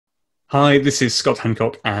Hi, this is Scott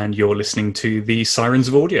Hancock, and you're listening to the Sirens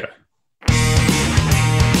of Audio.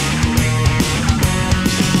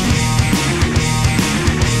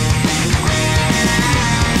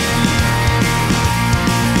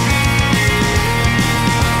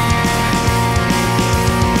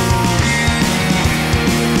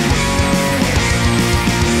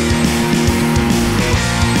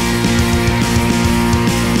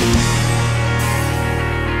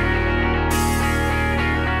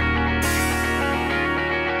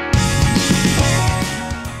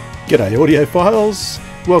 G'day audiophiles,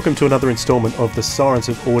 welcome to another instalment of the Sirens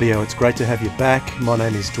of Audio. It's great to have you back. My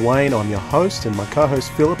name is Dwayne, I'm your host, and my co-host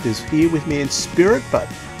Philip is here with me in spirit, but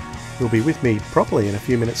he'll be with me properly in a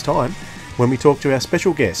few minutes' time when we talk to our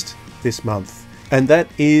special guest this month. And that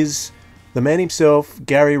is the man himself,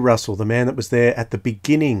 Gary Russell, the man that was there at the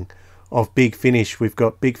beginning of Big Finish. We've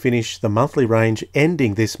got Big Finish, the monthly range,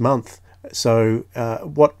 ending this month. So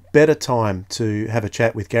what better time to have a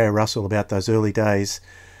chat with Gary Russell about those early days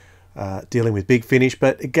dealing with Big Finish.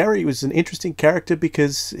 But Gary was an interesting character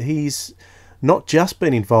because he's not just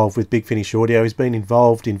been involved with Big Finish Audio, he's been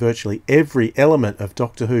involved in virtually every element of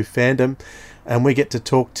Doctor Who fandom, and we get to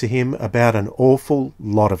talk to him about an awful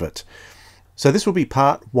lot of it. So this will be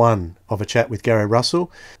part one of a chat with Gary Russell.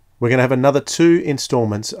 We're going to have another 2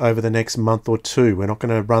 installments over the next month or 2. We're not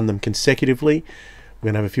going to run them consecutively. We're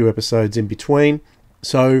going to have a few episodes in between.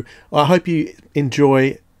 So I hope you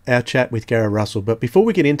enjoy our chat with Gary Russell. But before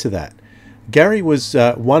we get into that, Gary was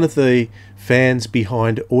one of the fans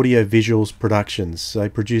behind Audio Visuals Productions. They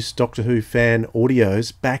produced Doctor Who fan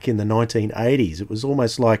audios back in the 1980s. It was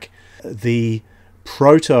almost like the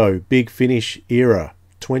proto Big Finish era,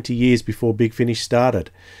 20 years before Big Finish started.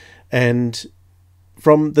 And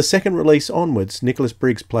from the second release onwards, Nicholas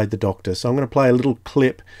Briggs played the Doctor. So I'm going to play a little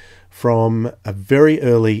clip from a very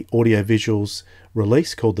early Audio Visuals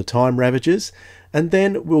release called The Time Ravagers, and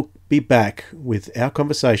then we'll be back with our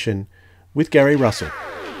conversation with Gary Russell.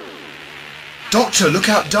 Doctor, look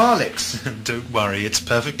out, Daleks! Don't worry, it's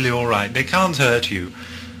perfectly all right. They can't hurt you.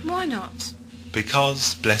 Why not?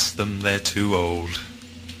 Because, bless them, they're too old.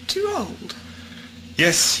 Too old?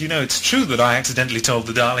 Yes, you know, it's true that I accidentally told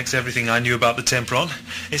the Daleks everything I knew about the Temporon.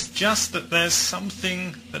 It's just that there's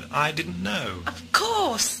something that I didn't know. Of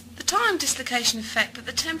course! The time dislocation effect that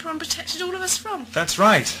the Temporon protected all of us from. That's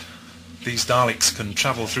right. These Daleks can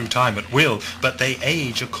travel through time at will, but they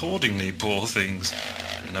age accordingly, poor things.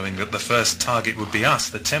 Knowing that the first target would be us,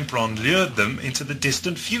 the Temporon lured them into the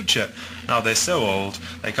distant future. Now they're so old,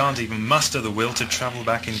 they can't even muster the will to travel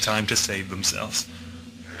back in time to save themselves.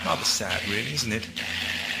 Rather sad, really, isn't it?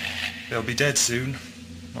 They'll be dead soon.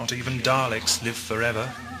 Not even Daleks live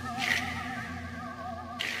forever.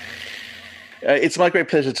 It's my great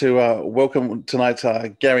pleasure to welcome tonight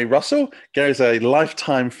Gary Russell. Gary's a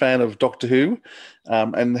lifetime fan of Doctor Who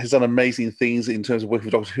and has done amazing things in terms of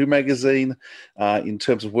working for Doctor Who magazine, in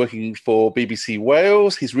terms of working for BBC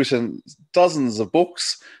Wales. He's written dozens of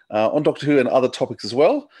books on Doctor Who and other topics as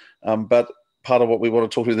well. But part of what we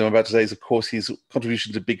want to talk to them about today is, of course, his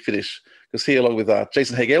contribution to Big Finish, because he, along with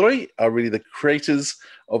Jason Haig-Ellery, are really the creators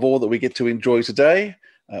of all that we get to enjoy today.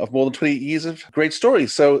 Of more than 20 years of great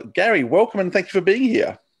stories. So, Gary, welcome and thank you for being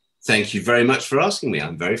here. Thank you very much for asking me.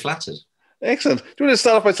 I'm very flattered. Excellent. Do you want to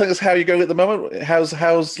start off by telling us how you're going at the moment?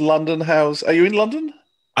 How's London? Are you in London?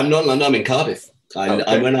 I'm not in London. I'm in Cardiff.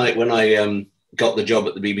 Okay. When I got the job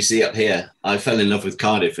at the BBC up here, I fell in love with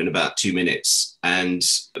Cardiff in about 2 minutes and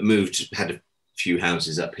moved. Had a few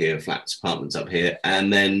houses up here, flats, apartments up here,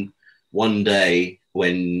 and then one day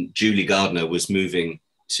when Julie Gardner was moving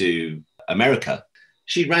to America,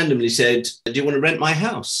 she randomly said, "Do you want to rent my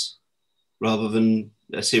house rather than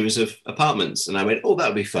a series of apartments?" And I went, "Oh, that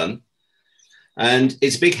would be fun." And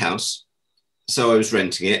it's a big house, so I was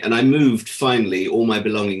renting it. And I moved finally all my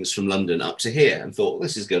belongings from London up to here and thought,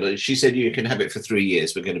 this is good. And she said, "You can have it for 3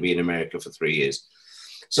 years. We're going to be in America for 3 years."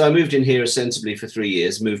 So I moved in here ostensibly for 3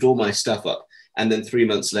 years, moved all my stuff up. And then 3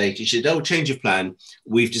 months later, she said, "Oh, change of plan.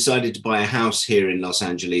 We've decided to buy a house here in Los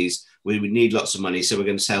Angeles. We need lots of money, so we're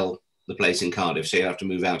going to sell the place in Cardiff, so you have to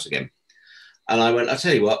move out again." And I went, "I'll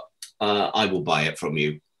tell you what, I will buy it from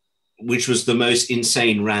you," which was the most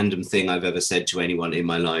insane random thing I've ever said to anyone in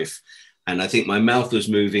my life. And I think my mouth was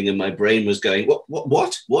moving and my brain was going,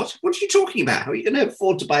 what are you talking about? How are you going to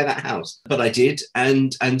afford to buy that house? But I did.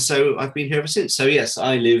 And so I've been here ever since. So yes,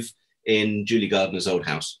 I live in Julie Gardner's old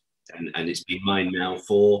house, and it's been mine now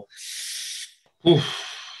for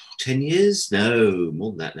 10 years. No,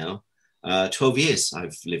 more than that now. 12 years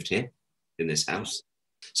I've lived here in this house.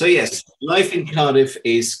 So yes, life in Cardiff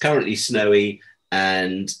is currently snowy,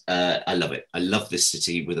 and I love it. I love this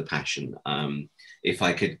city with a passion. If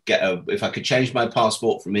I could change my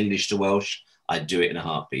passport from English to Welsh, I'd do it in a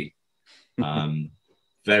heartbeat.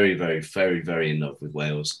 Very, very, very, very in love with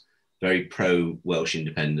Wales. Very pro Welsh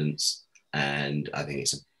independence, and I think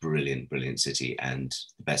it's a brilliant, brilliant city and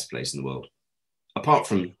the best place in the world. Apart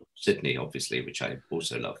from Sydney, obviously, which I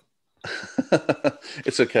also love.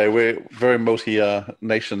 It's okay. We're very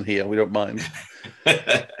multi-nation here. We don't mind.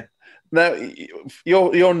 Now,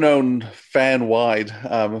 you're known fan-wide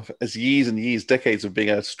as years and years, decades of being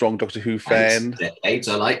a strong Doctor Who fan. Decades.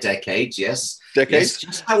 I like decades, yes. Decades? Yes.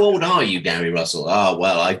 Just how old are you, Gary Russell? Oh,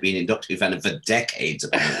 well, I've been in Doctor Who fandom for decades,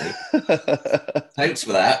 apparently. Thanks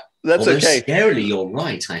for that. That's Although okay. Scarily, you're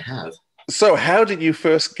right, I have. So how did you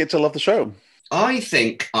first get to love the show? I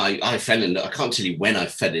think I fell in. I can't tell you when I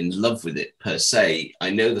fell in love with it per se. I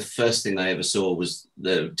know the first thing I ever saw was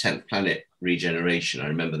the 10th Planet Regeneration. I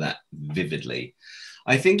remember that vividly.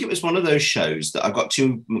 I think it was one of those shows that I've got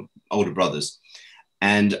two older brothers,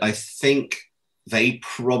 and I think they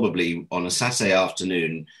probably on a Saturday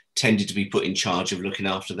afternoon tended to be put in charge of looking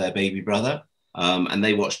after their baby brother, and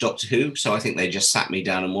they watched Doctor Who. So I think they just sat me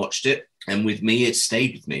down and watched it, and with me, it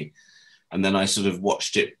stayed with me. And then I sort of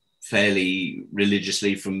watched it fairly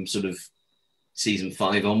religiously from sort of season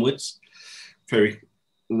 5 onwards. Very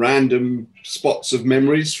random spots of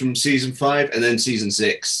memories from season 5, and then season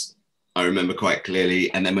 6 I remember quite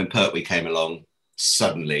clearly. And then when Pertwee came along,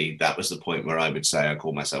 suddenly that was the point where I would say I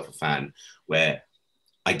call myself a fan, where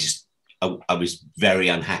I was very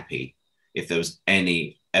unhappy if there was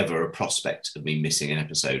ever a prospect of me missing an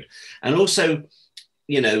episode. And also,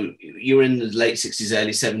 you know, you're in the late 60s,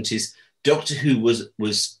 early 70s. Doctor Who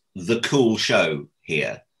was the cool show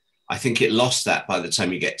here. I think it lost that by the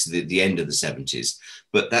time you get to the end of the 70s.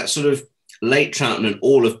 But that sort of late Troughton and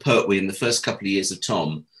all of Pertwee in the first couple of years of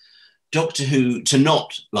Tom, Doctor Who, to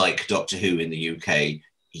not like Doctor Who in the UK,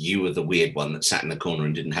 you were the weird one that sat in the corner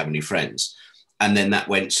and didn't have any friends. And then that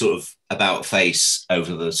went sort of about face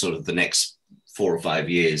over the sort of the next 4 or 5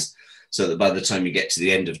 years. So that by the time you get to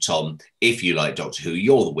the end of Tom, if you like Doctor Who,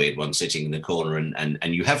 you're the weird one sitting in the corner and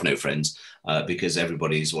you have no friends because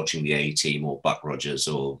everybody's watching the A-Team or Buck Rogers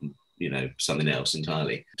or, you know, something else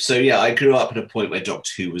entirely. So, yeah, I grew up at a point where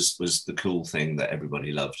Doctor Who was the cool thing that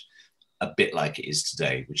everybody loved, a bit like it is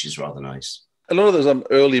today, which is rather nice. A lot of those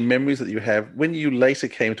early memories that you have, when you later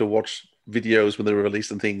came to watch videos when they were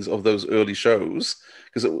released and things of those early shows,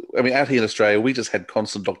 because, I mean, out here in Australia, we just had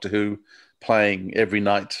constant Doctor Who playing every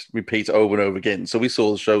night, repeat over and over again. So we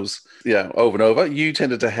saw the shows, over and over. You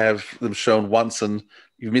tended to have them shown once and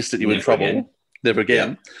you missed it, you were in trouble. Again. Never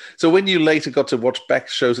again. Yeah. So when you later got to watch back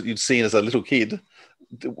shows that you'd seen as a little kid,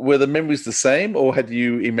 were the memories the same or had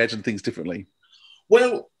you imagined things differently?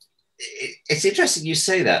 Well, it's interesting you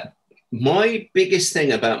say that. My biggest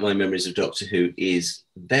thing about my memories of Doctor Who is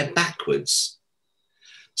they're backwards.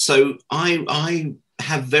 So I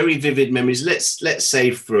have very vivid memories. Let's say,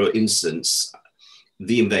 for instance,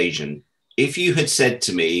 the invasion. If you had said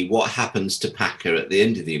to me what happens to Packer at the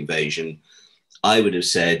end of the invasion, I would have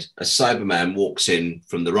said a Cyberman walks in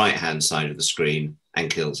from the right-hand side of the screen and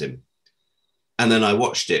kills him. And then I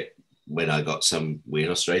watched it when I got some weird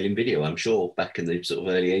Australian video, I'm sure, back in the sort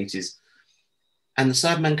of early 80s. And the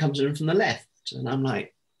Cyberman comes in from the left. And I'm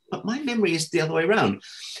like, but my memory is the other way around.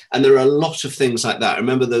 And there are a lot of things like that. I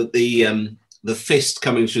remember the fist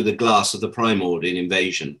coming through the glass of the Primord in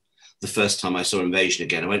Invasion. The first time I saw Invasion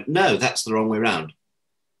again, I went, no, that's the wrong way around.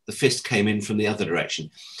 The fist came in from the other direction.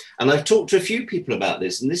 And I've talked to a few people about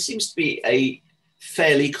this, and this seems to be a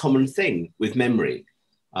fairly common thing with memory,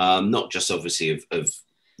 not just obviously of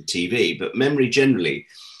TV, but memory generally,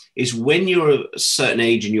 is when you're a certain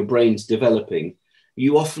age and your brain's developing,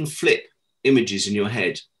 you often flip images in your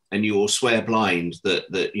head and you will swear blind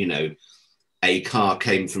that you know, a car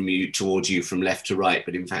came from you towards you from left to right,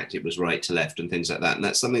 but in fact it was right to left and things like that. And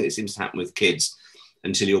that's something that seems to happen with kids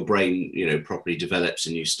until your brain, you know, properly develops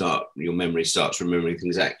and your memory starts remembering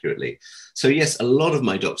things accurately. So yes, a lot of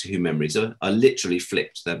my Doctor Who memories are literally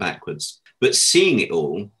flipped, they're backwards. But seeing it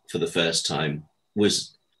all for the first time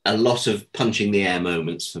was a lot of punching the air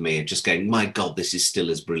moments for me, of just going, my God, this is still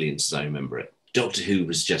as brilliant as I remember it. Doctor Who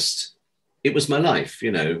was just, it was my life,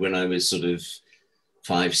 you know, when I was sort of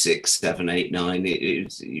 5, 6, 7, 8, 9,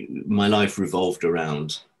 my life revolved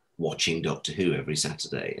around watching Doctor Who every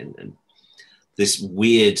Saturday and this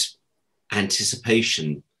weird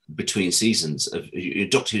anticipation between seasons of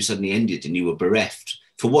Doctor Who suddenly ended and you were bereft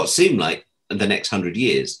for what seemed like the next 100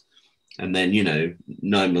 years. And then, you know,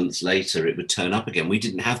 9 months later, it would turn up again. We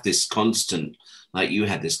didn't have this constant Like you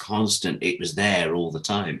had this constant, it was there all the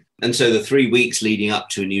time. And so the 3 weeks leading up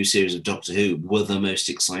to a new series of Doctor Who were the most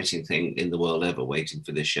exciting thing in the world ever, waiting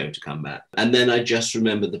for this show to come back. And then I just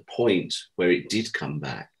remember the point where it did come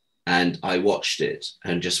back and I watched it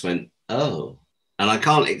and just went, oh. And I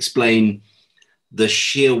can't explain the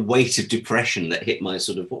sheer weight of depression that hit my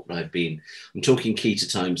sort of, what would I have been? I'm talking key to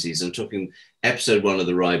time season. I'm talking episode 1 of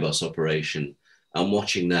the Ribos operation. I'm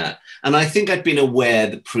watching that. And I think I'd been aware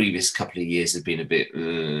the previous couple of years had been a bit,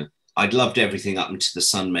 I'd loved everything up into the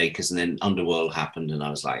Sunmakers, and then Underworld happened. And I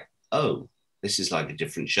was like, oh, this is like a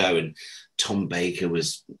different show. And Tom Baker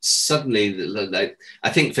was suddenly, like, I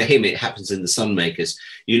think for him, it happens in the Sunmakers.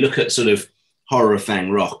 You look at sort of Horror of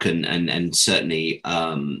Fang Rock and certainly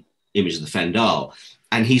Image of the Fandal,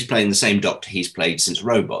 and he's playing the same Doctor he's played since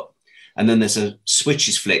Robot. And then there's a switch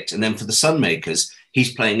is flicked. And then for the Sunmakers,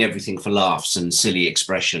 he's playing everything for laughs and silly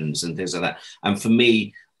expressions and things like that. And for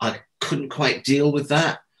me, I couldn't quite deal with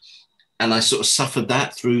that. And I sort of suffered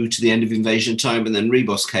that through to the end of Invasion Time. And then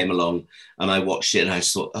Rebos came along and I watched it and I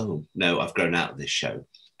thought, oh, no, I've grown out of this show.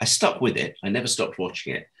 I stuck with it. I never stopped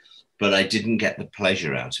watching it, but I didn't get the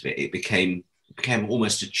pleasure out of it. It became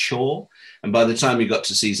almost a chore. And by the time we got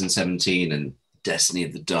to season 17 and Destiny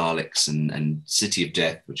of the Daleks and City of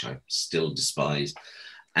Death, which I still despise,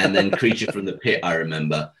 and then Creature from the Pit, I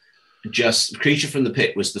remember. Just Creature from the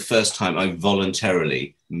Pit was the first time I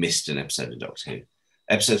voluntarily missed an episode of Doctor Who.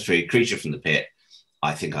 Episode 3, Creature from the Pit,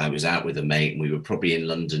 I think I was out with a mate and we were probably in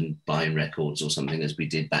London buying records or something, as we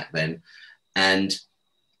did back then. And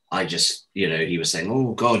I just, he was saying,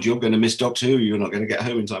 oh God, you're going to miss Doctor Who. You're not going to get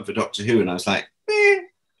home in time for Doctor Who. And I was like,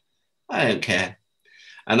 I don't care.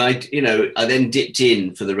 And I then dipped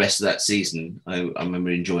in for the rest of that season. I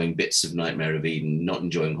remember enjoying bits of Nightmare of Eden, not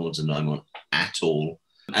enjoying Haunted Nymon at all.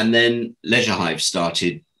 And then Leisure Hive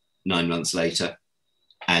started 9 months later,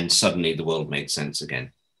 and suddenly the world made sense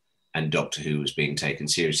again. And Doctor Who was being taken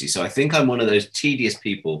seriously. So I think I'm one of those tedious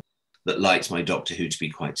people that likes my Doctor Who to be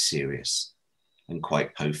quite serious and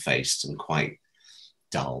quite po-faced and quite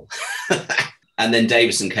dull. And then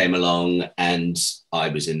Davison came along and I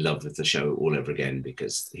was in love with the show all over again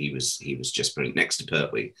because he was just brilliant. Next to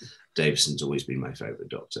Pertwee, Davison's always been my favourite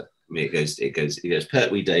Doctor. I mean, it goes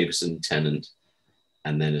Pertwee, Davison, Tennant,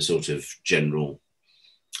 and then a sort of general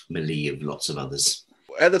melee of lots of others.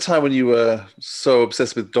 At the time when you were so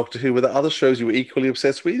obsessed with Doctor Who, were there other shows you were equally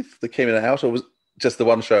obsessed with that came in and out, or was it just the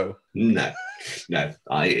one show? No,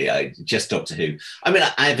 I just Doctor Who. I mean,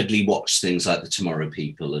 I avidly watched things like The Tomorrow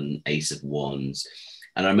People and Ace of Wands.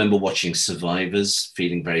 And I remember watching Survivors,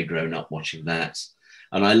 feeling very grown up watching that.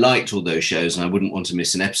 And I liked all those shows and I wouldn't want to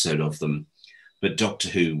miss an episode of them. But Doctor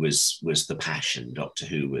Who was the passion. Doctor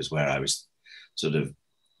Who was where I was sort of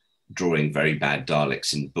drawing very bad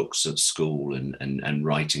Daleks in books at school and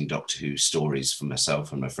writing Doctor Who stories for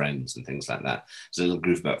myself and my friends and things like that. There's a little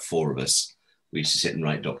group of about 4 of us. We used to sit and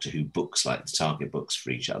write Doctor Who books, like the Target books, for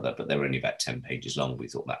each other, but they were only about 10 pages long. We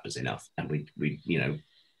thought that was enough. And we'd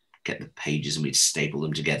get the pages and we'd staple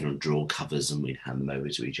them together and draw covers and we'd hand them over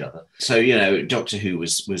to each other. So, Doctor Who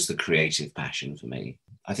was the creative passion for me.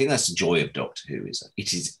 I think that's the joy of Doctor Who,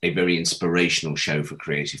 it is a very inspirational show for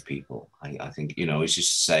creative people. I think, I was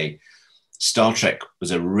just to say, Star Trek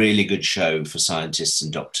was a really good show for scientists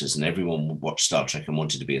and doctors, and everyone watched Star Trek and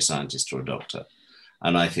wanted to be a scientist or a doctor.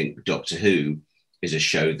 And I think Doctor Who is a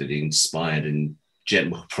show that inspired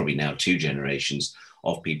probably now 2 generations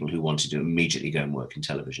of people who wanted to immediately go and work in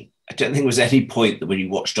television. I don't think there was any point that when you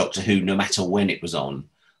watched Doctor Who, no matter when it was on,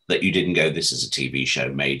 that you didn't go, this is a TV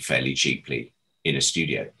show made fairly cheaply in a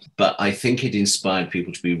studio. But I think it inspired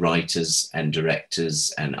people to be writers and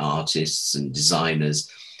directors and artists and designers.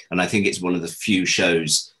 And I think it's one of the few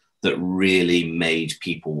shows that really made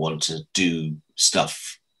people want to do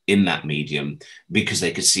stuff in that medium because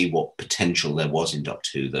they could see what potential there was in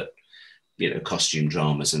Doctor Who, that, costume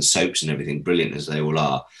dramas and soaps and everything, brilliant as they all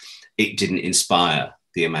are, it didn't inspire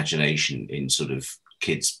the imagination in sort of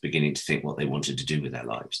kids beginning to think what they wanted to do with their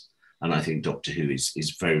lives. And I think Doctor Who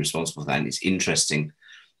is very responsible for that. And it's interesting,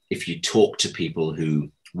 if you talk to people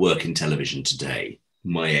who work in television today,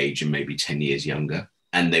 my age and maybe 10 years younger,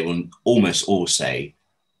 and they will almost all say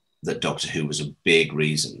that Doctor Who was a big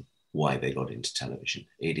reason why they got into television.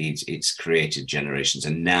 It's created generations.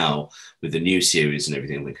 And now with the new series and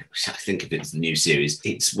everything, I think if it's the new series,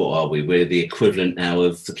 it's, what are we? We're the equivalent now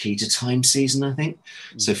of the Key to Time season, I think.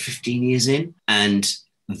 So 15 years in. And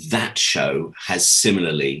that show has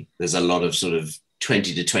similarly, there's a lot of sort of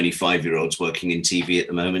 20 to 25-year-olds working in TV at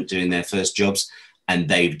the moment doing their first jobs. And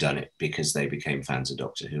they've done it because they became fans of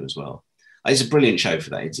Doctor Who as well. It's a brilliant show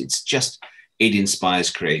for that. it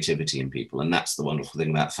inspires creativity in people. And that's the wonderful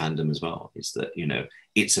thing about fandom as well, is that, you know,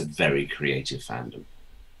 it's a very creative fandom.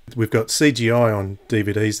 We've got CGI on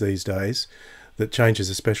DVDs these days that changes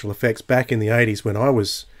the special effects. Back in the 80s when I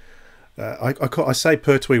was, I say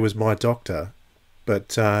Pertwee was my doctor,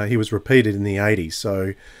 but he was repeated in the 80s.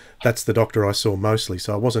 So that's the doctor I saw mostly.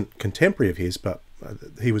 So I wasn't contemporary of his, but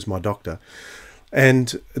he was my doctor.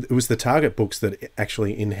 And it was the Target books that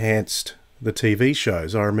actually enhanced the TV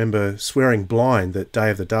shows. I remember swearing blind that Day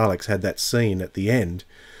of the Daleks had that scene at the end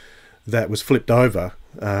that was flipped over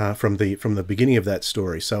from the beginning of that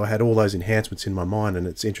story. So I had all those enhancements in my mind, and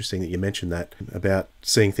it's interesting that you mentioned that about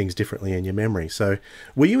seeing things differently in your memory. So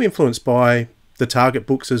were you influenced by the Target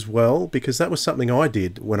books as well? Because that was something I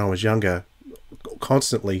did when I was younger,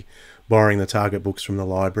 constantly borrowing the Target books from the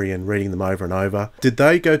library and reading them over and over. Did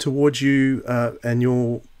they go towards you and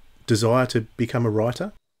your desire to become a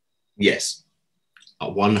writer? Yes,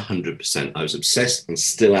 100%. I was obsessed and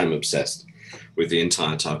still am obsessed with the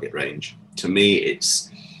entire Target range. To me, it's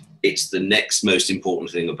the next most important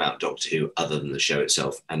thing about Doctor Who other than the show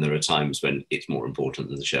itself. And there are times when it's more important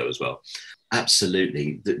than the show as well.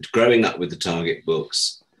 Absolutely. Growing up with the Target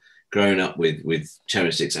books, growing up with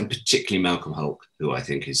Terror Six, and particularly Malcolm Hulke, who I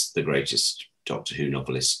think is the greatest Doctor Who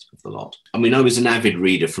novelist of the lot. I mean, I was an avid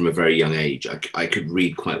reader from a very young age. I could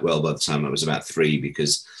read quite well by the time I was about 3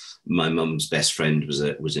 because my mum's best friend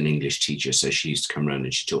was an English teacher. So she used to come around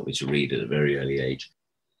and she taught me to read at a very early age.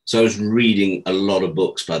 So I was reading a lot of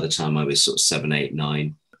books by the time I was sort of 7, 8,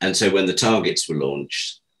 9. And so when the Targets were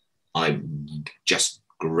launched, I just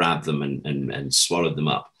grabbed them and swallowed them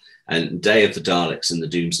up. And Day of the Daleks and the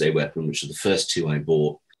Doomsday Weapon, which are the first 2 I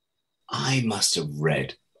bought, I must have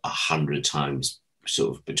read 100 times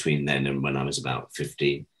sort of between then and when I was about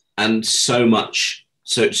 15. And so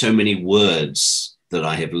many words that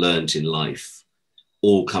I have learned in life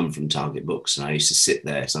all come from Target books. And I used to sit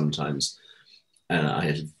there sometimes and I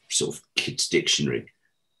had a sort of kid's dictionary.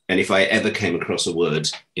 And if I ever came across a word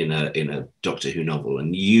in a Doctor Who novel,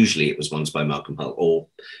 and usually it was ones by Malcolm Hulke, or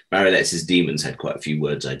Barry Letts's Demons had quite a few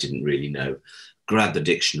words I didn't really know, grab the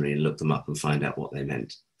dictionary and look them up and find out what they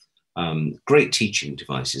meant. Great teaching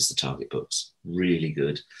devices, the Target books, really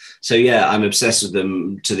good. So yeah, I'm obsessed with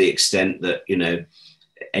them to the extent that, you know,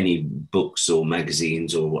 any books or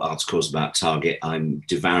magazines or articles about Target, I'm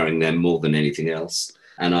devouring them more than anything else.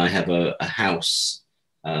 And I have a house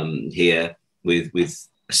here with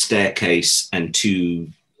a staircase and 2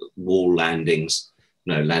 landing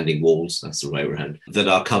walls, that's the way around, that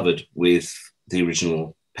are covered with the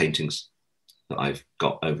original paintings that I've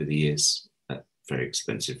got over the years at very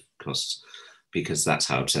expensive costs, because that's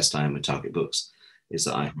how obsessed I am with Target books, is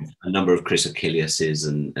that I have a number of Chris Achilles's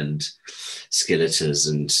and Skilleters,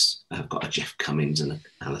 and I've got a Jeff Cummings and a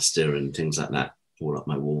Alistair and things like that all up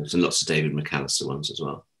my walls, and lots of David McAllister ones as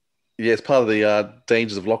well. Yes, part of the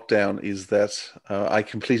dangers of lockdown is that I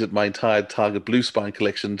completed my entire Target Blue Spine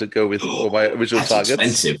collection to go with all my original Targets.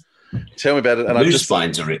 Expensive. Tell me about it. And Blue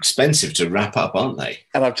spines are expensive to wrap up, aren't they?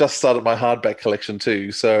 And I've just started my hardback collection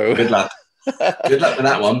too. So good luck. Good luck with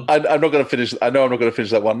that one. I'm not going to finish. I know I'm not going to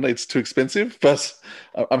finish that one. It's too expensive, but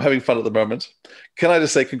I'm having fun at the moment. Can I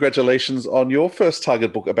just say congratulations on your first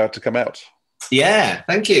Target book about to come out? Yeah,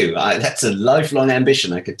 thank you. That's a lifelong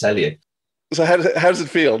ambition, I could tell you. So how does it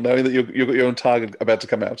feel knowing that you've got your own Target about to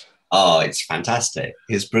come out? Oh, it's fantastic.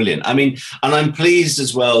 It's brilliant. I mean, and I'm pleased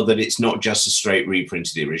as well that it's not just a straight reprint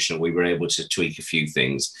of the original. We were able to tweak a few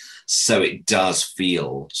things, so it does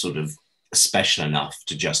feel sort of special enough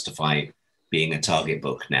to justify being a Target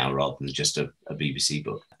book now rather than just a BBC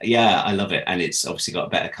book. Yeah, I love it. And it's obviously got a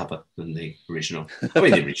better cover than the original. I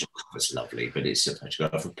mean, the original cover's lovely, but it's a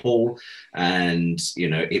photograph of Paul. And, you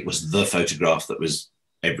know, it was the photograph that was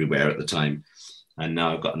everywhere at the time. And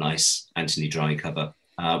now I've got a nice Anthony Dry cover,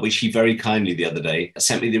 which he very kindly the other day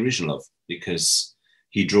sent me the original of, because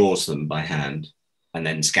he draws them by hand and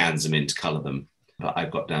then scans them in to colour them. But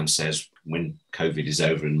I've got downstairs, when COVID is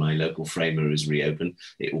over and my local framer is reopened,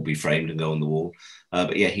 it will be framed and go on the wall.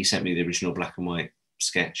 But yeah, he sent me the original black and white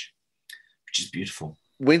sketch, which is beautiful.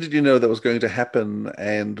 When did you know that was going to happen,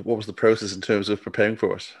 and what was the process in terms of preparing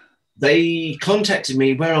for it? They contacted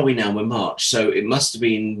me, where are we now? We're March. So it must have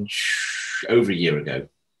been over a year ago,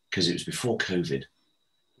 because it was before COVID,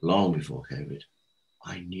 long before COVID.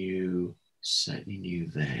 I certainly knew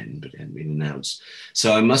then, but it hadn't been announced.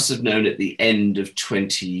 So I must have known at the end of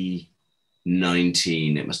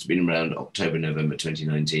 2019, it must have been around October, November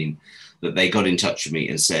 2019, that they got in touch with me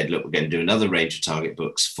and said, look, we're going to do another range of Target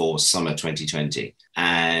books for summer 2020.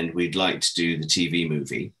 And we'd like to do the TV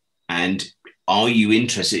movie. And are you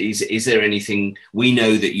interested? Is there anything, we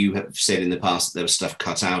know that you have said in the past that there was stuff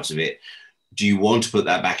cut out of it. do you want to put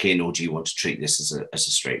that back in, or do you want to treat this as a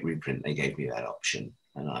straight reprint? They gave me that option.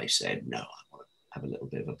 And I said, no, I want to have a little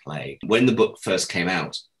bit of a play. When the book first came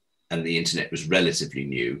out, and the internet was relatively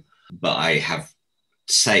new, but I have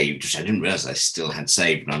saved, which I didn't realize I still had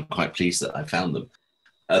saved, and I'm quite pleased that I found them,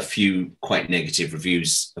 a few quite negative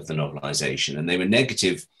reviews of the novelization. And they were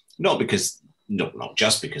negative, not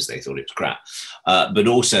just because they thought it was crap, but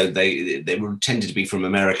also they were tended to be from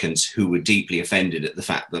Americans who were deeply offended at the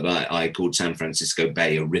fact that I called San Francisco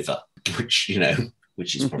Bay a river,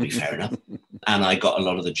 which is probably fair enough. And I got a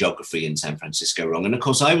lot of the geography in San Francisco wrong. And of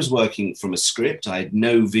course, I was working from a script. I had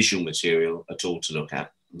no visual material at all to look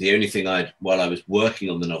at. The only thing while I was working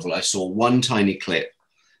on the novel, I saw one tiny clip,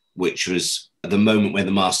 which was the moment where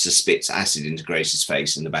the master spits acid into Grace's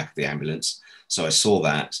face in the back of the ambulance. So I saw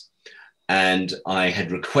that. And I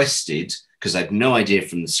had requested, because I had no idea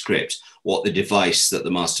from the script, what the device that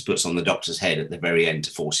the master puts on the doctor's head at the very end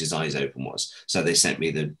to force his eyes open was. So they sent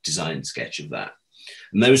me the design sketch of that.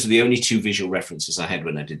 And those are the only two visual references I had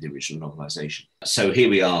when I did the original novelization. So here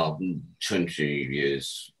we are 20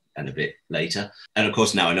 years and a bit later. And of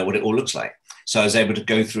course, now I know what it all looks like. So I was able to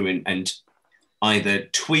go through and either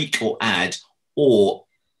tweak or add or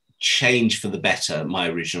change for the better my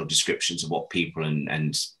original descriptions of what people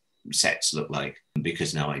and sets look like,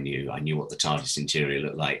 because now I knew what the TARDIS interior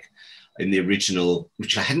looked like. In the original,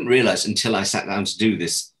 which I hadn't realized until I sat down to do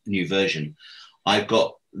this new version, I've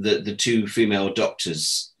got the two female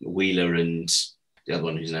doctors, Wheeler and the other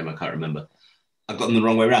one whose name I can't remember. I've got them the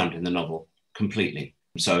wrong way around in the novel completely.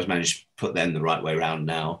 So I've managed to put them the right way around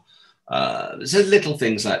now. So little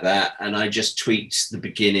things like that. And I just tweaked the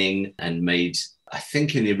beginning and made, I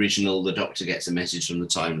think in the original, the Doctor gets a message from the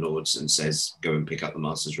Time Lords and says, go and pick up the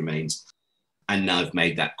Master's remains. And now I've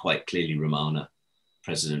made that quite clearly Romana,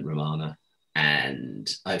 President Romana.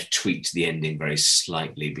 And I've tweaked the ending very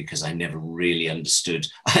slightly because I never really understood.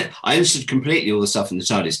 I understood completely all the stuff in the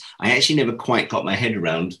TARDIS. I actually never quite got my head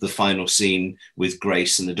around the final scene with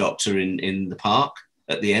Grace and the Doctor in the park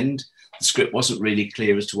at the end. The script wasn't really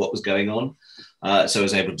clear as to what was going on. So I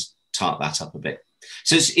was able to tart that up a bit.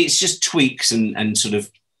 So it's just tweaks and sort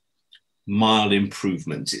of mild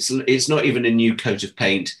improvements. It's not even a new coat of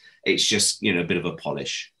paint. It's just, a bit of a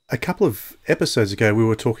polish. A couple of episodes ago, we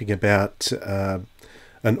were talking about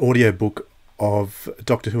an audiobook of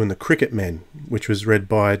Doctor Who and the Cricket Men, which was read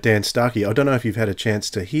by Dan Starkey. I don't know if you've had a chance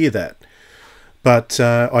to hear that, but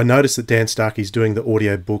I noticed that Dan Starkey's doing the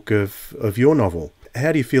audiobook of your novel.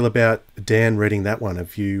 How do you feel about Dan reading that one?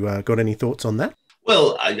 Have you got any thoughts on that?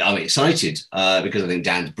 Well, I'm excited because I think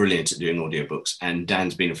Dan's brilliant at doing audiobooks, and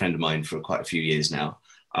Dan's been a friend of mine for quite a few years now.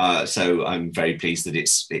 So I'm very pleased that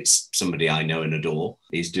it's somebody I know and adore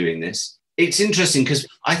is doing this. It's interesting because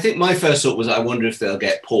I think my first thought was, I wonder if they'll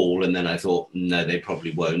get Paul. And then I thought, no, they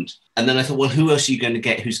probably won't. And then I thought, well, who else are you going to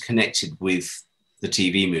get who's connected with the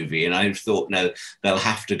TV movie? And I thought, no, they'll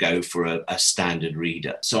have to go for a standard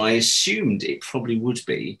reader. So I assumed it probably would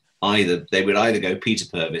be they would either go Peter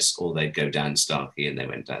Purvis or they'd go Dan Starkey, and they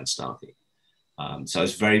went Dan Starkey. So I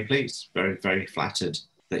was very pleased, very, very flattered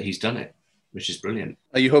that he's done it, which is brilliant.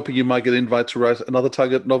 Are you hoping you might get invited to write another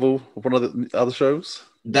Target novel of one of the other shows?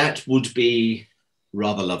 That would be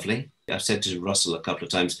rather lovely. I've said to Russell a couple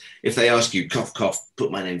of times, if they ask you, cough, cough,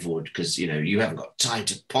 put my name forward, because, you haven't got time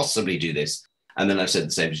to possibly do this. And then I've said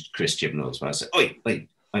the same to Chris Chibnall as well. I said, wait,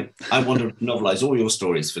 I want to novelise all your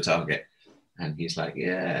stories for Target. And he's like,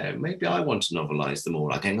 yeah, maybe I want to novelise them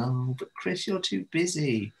all. I go, no, but Chris, you're too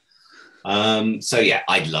busy. So, yeah,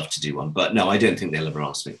 I'd love to do one. But no, I don't think they'll ever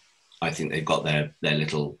ask me. I think they've got their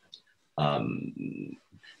little,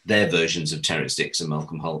 their versions of Terrence Dicks and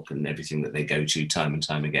Malcolm Hulke and everything that they go to time and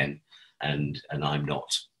time again. And I'm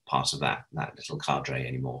not part of that little cadre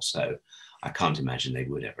anymore. So I can't imagine they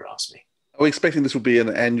would ever ask me. Are we expecting this will be an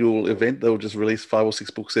annual event? They'll just release 5 or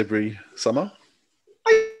 6 books every summer?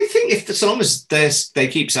 I think as long as they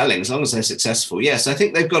keep selling, as long as they're successful, yes. I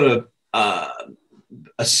think they've got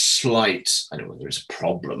a slight, I don't know whether it's a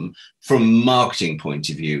problem, from a marketing point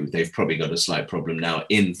of view, they've probably got a slight problem now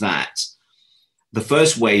in that the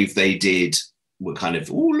first wave they did were kind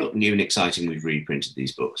of, oh, look, new and exciting, we've reprinted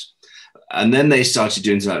these books. And then they started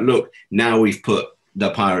doing like, look, now we've put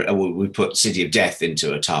we put City of Death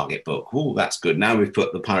into a Target book. Oh, that's good. Now we've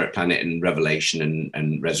put the Pirate Planet and Revelation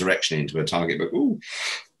and Resurrection into a Target book. Oh,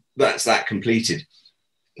 that's that completed.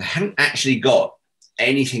 They haven't actually got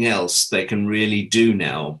anything else they can really do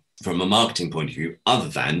now from a marketing point of view, other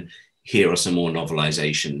than here are some more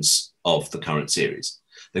novelizations of the current series.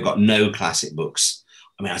 They've got no classic books.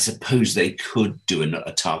 I mean, I suppose they could do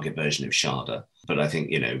a Target version of Sharda, But I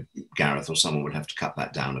think, Gareth or someone would have to cut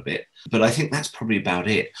that down a bit. But I think that's probably about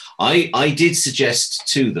it. I did suggest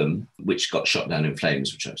to them, which got shot down in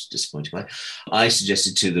flames, which I was disappointed by. I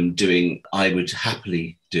suggested to them I would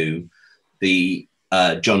happily do the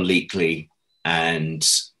John Leakley and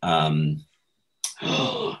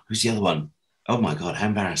who's the other one? Oh my God, how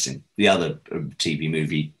embarrassing. The other TV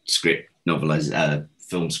movie script,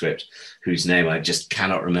 film script, whose name I just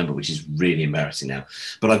cannot remember, which is really embarrassing now.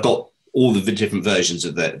 But I've got all the different versions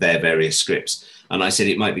of their various scripts. And I said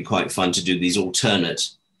it might be quite fun to do these alternate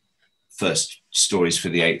first stories for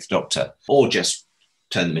the Eighth Doctor, or just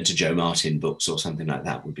turn them into Joe Martin books or something like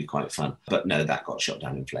that would be quite fun. But no, that got shot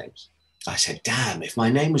down in flames. I said, damn, if my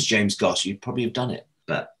name was James Goss, you'd probably have done it.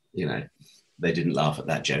 But, they didn't laugh at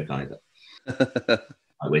that joke either.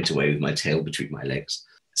 I went away with my tail between my legs.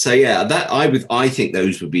 So yeah, I think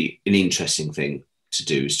those would be an interesting thing to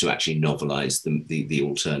do, is to actually novelize the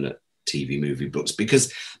alternate TV movie books,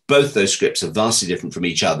 because both those scripts are vastly different from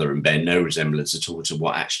each other and bear no resemblance at all to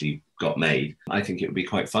what actually got made. I think it would be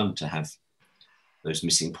quite fun to have those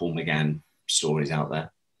missing Paul McGann stories out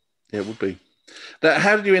there. Yeah, it would be. Now,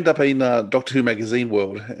 how did you end up in Doctor Who magazine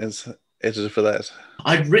world as editor for that?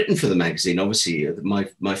 I'd written for the magazine. Obviously,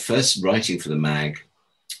 my first writing for the mag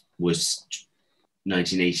was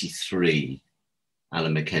 1983.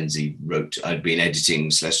 Alan Mackenzie wrote, I'd been editing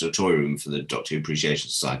Celestial Toy Room for the Doctor Who Appreciation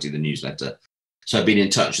Society, the newsletter. So I'd been in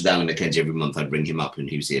touch with Alan Mackenzie every month. I'd ring him up and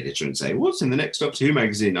he was the editor and say, what's in the next Doctor Who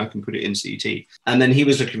magazine? I can put it in CT. And then he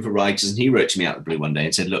was looking for writers and he wrote to me out of the blue one day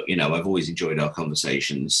and said, look, I've always enjoyed our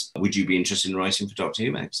conversations. Would you be interested in writing for Doctor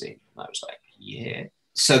Who magazine? And I was like, yeah.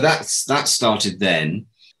 So that started then.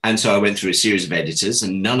 And so I went through a series of editors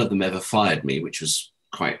and none of them ever fired me, which was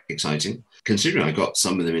quite exciting, considering I got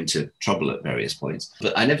some of them into trouble at various points,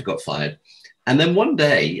 but I never got fired. And then one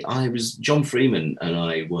day John Freeman and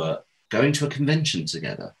I were going to a convention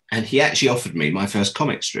together and he actually offered me my first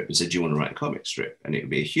comic strip and said, do you want to write a comic strip? And it would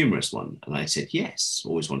be a humorous one. And I said, yes,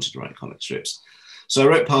 always wanted to write comic strips. So I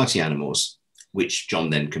wrote Party Animals, which John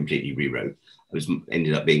then completely rewrote.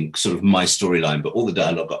 Ended up being sort of my storyline, but all the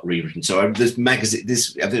dialogue got rewritten. So this magazine,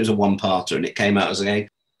 I think it was a one-parter, and it came out as oh,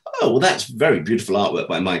 well, that's very beautiful artwork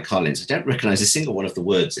by Mike Collins. I don't recognize a single one of the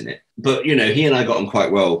words in it. But, he and I got on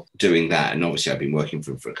quite well doing that. And obviously I've been working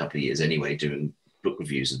for him for a couple of years anyway, doing book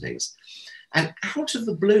reviews and things. And out of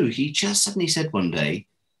the blue, he just suddenly said one day,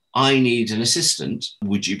 I need an assistant.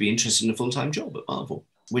 Would you be interested in a full-time job at Marvel?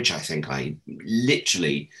 Which I think I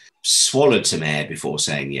literally swallowed some air before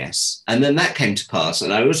saying yes. And then that came to pass.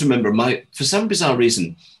 And I always remember for some bizarre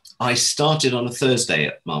reason, I started on a Thursday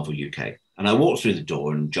at Marvel UK. And I walked through the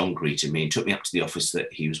door and John greeted me and took me up to the office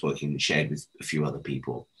that he was working and shared with a few other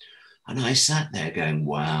people. And I sat there going,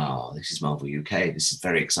 wow, this is Marvel UK. This is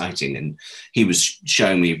very exciting. And he was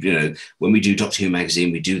showing me, when we do Doctor Who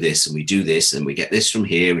magazine, we do this and we do this and we get this from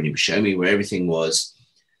here. And he was showing me where everything was.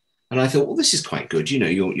 And I thought, well, this is quite good.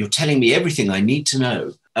 You're telling me everything I need to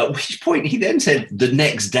know. At which point he then said the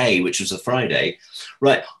next day, which was a Friday,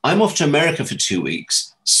 right, I'm off to America for 2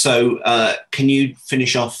 weeks. So can you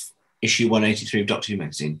finish off issue 183 of Doctor Who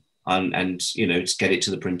magazine and just get it to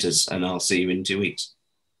the printers and I'll see you in 2 weeks.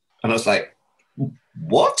 And I was like,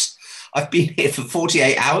 what? I've been here for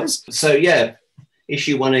 48 hours? So yeah,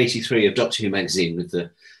 issue 183 of Doctor Who magazine with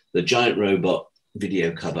the giant robot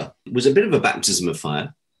video cover. It was a bit of a baptism of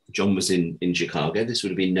fire. John was in Chicago. This would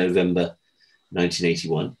have been November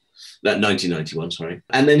 1991, sorry.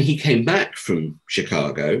 And then he came back from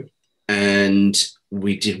Chicago and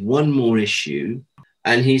we did one more issue.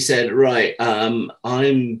 And he said, right, I'm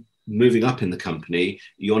moving up in the company.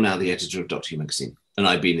 You're now the editor of Doctor Who magazine. And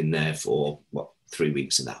I'd been in there for, 3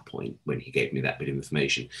 weeks at that point when he gave me that bit of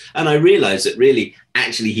information. And I realized that really,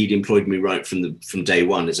 actually, he'd employed me right from day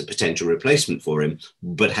one as a potential replacement for him,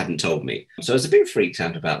 but hadn't told me. So I was a bit freaked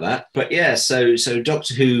out about that. But yeah, so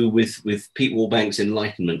Doctor Who with Pete Wallbank's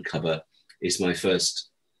Enlightenment cover is my first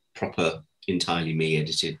proper, entirely me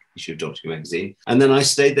edited issue of Doctor Who magazine. And then I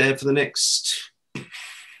stayed there for the next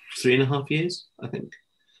 3.5 years, I think.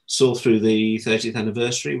 Saw through the 30th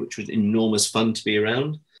anniversary, which was enormous fun to be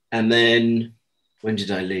around. And then, when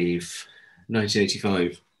did I leave?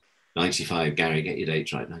 1985. 95, Gary, get your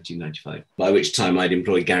dates right, 1995. By which time I'd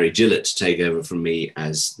employed Gary Gillett to take over from me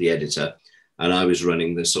as the editor. And I was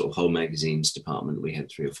running the sort of whole magazines department. We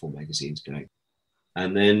had 3 or 4 magazines going.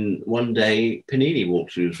 And then one day, Panini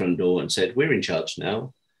walked through the front door and said, we're in charge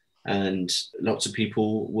now. And lots of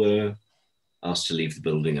people were asked to leave the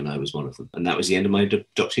building, and I was one of them. And that was the end of my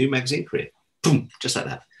Doctor Who magazine career. Boom, just like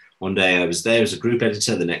that. One day I was there as a group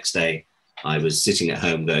editor. The next day I was sitting at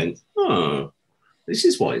home going, oh, this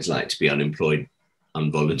is what it's like to be unemployed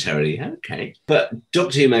involuntarily, okay. But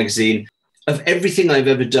Doctor Who magazine, of everything I've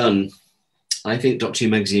ever done, I think Doctor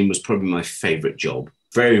Who magazine was probably my favourite job.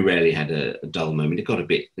 Very rarely had a dull moment. It got a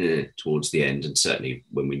bit towards the end, and certainly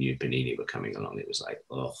when we knew Panini were coming along, it was like,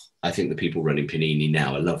 oh, I think the people running Panini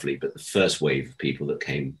now are lovely, but the first wave of people that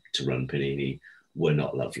came to run Panini were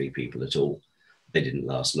not lovely people at all. They didn't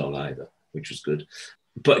last long either, which was good.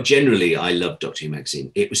 But generally, I loved Doctor Who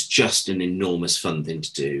magazine. It was just an enormous fun thing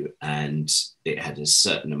to do, and it had a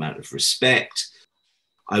certain amount of respect.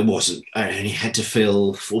 I only had to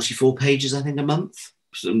fill 44 pages, I think, a month.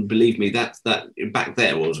 And believe me, that back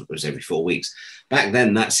there was every 4 weeks. Back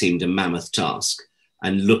then, that seemed a mammoth task.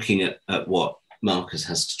 And looking at what Marcus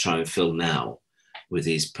has to try and fill now with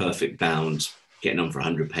his perfect bound, getting on for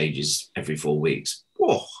 100 pages every 4 weeks,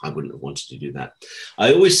 I wouldn't have wanted to do that.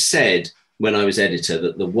 I always said when I was editor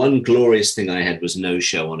that the one glorious thing I had was no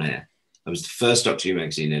show on air. I was the first Doctor Who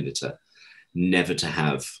magazine editor never to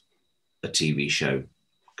have a TV show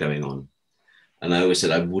going on. And I always said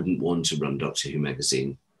I wouldn't want to run Doctor Who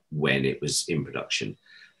magazine when it was in production,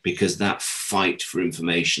 because that fight for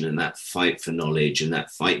information and that fight for knowledge and that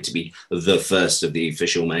fight to be the first of the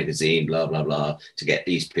official magazine, blah, blah, blah, to get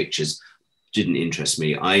these pictures didn't interest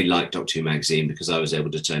me. I liked Doctor Who magazine because I was able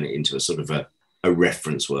to turn it into a sort of a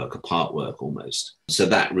reference work, a part work almost. So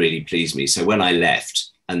that really pleased me. So when I left,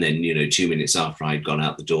 and then, 2 minutes after I'd gone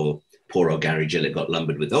out the door, poor old Gary Gillett got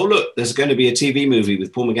lumbered with, oh, look, there's going to be a TV movie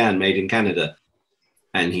with Paul McGann made in Canada.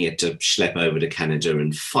 And he had to schlep over to Canada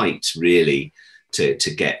and fight, really, to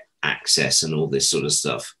get access and all this sort of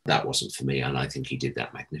stuff. That wasn't for me, and I think he did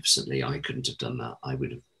that magnificently. I couldn't have done that. I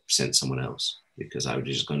would have sent someone else, because I would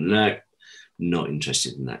have just gone, no, not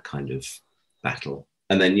interested in that kind of battle.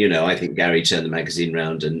 And then, I think Gary turned the magazine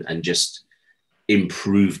round and just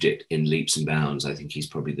improved it in leaps and bounds. I think he's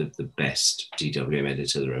probably the best DWM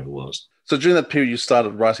editor there ever was. So during that period, you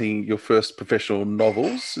started writing your first professional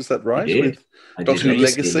novels, is that right? I did. With Doctor Who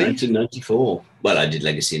Legacy? In 1994. Well, I did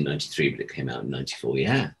Legacy in 93, but it came out in 94,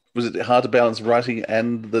 yeah. Was it hard to balance writing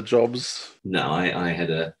and the jobs? No, I had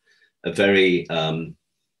a very... I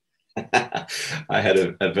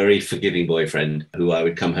had a very forgiving boyfriend who I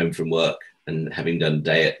would come home from work and, having done a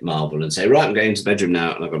day at Marvel, and say, right, I'm going to the bedroom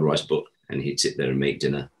now and I've got to write a book. And he'd sit there and make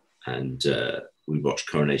dinner, and we'd watch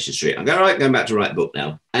Coronation Street. I go, all right, going back to write a book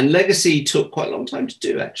now. And Legacy took quite a long time to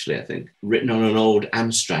do, actually, I think. Written on an old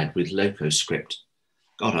Amstrad with Loco script.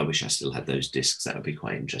 God, I wish I still had those discs. That would be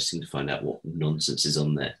quite interesting to find out what nonsense is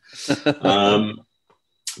on there.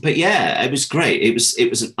 But yeah, it was great. It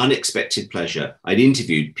was an unexpected pleasure. I'd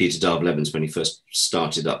interviewed Peter Darvill-Evans when he first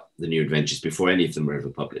started up the New Adventures, before any of them were ever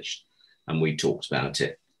published. And we talked about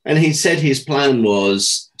it. And he said his plan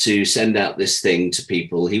was to send out this thing to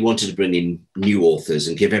people. He wanted to bring in new authors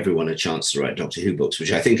and give everyone a chance to write Doctor Who books,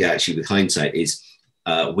 which I think actually, with hindsight, is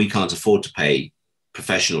we can't afford to pay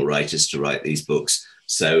professional writers to write these books.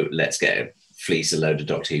 So let's fleece a load of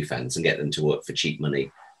Doctor Who fans and get them to work for cheap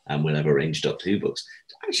money, and we'll have arranged Doctor Who books.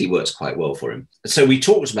 It actually works quite well for him. So we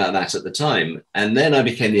talked about that at the time. And then I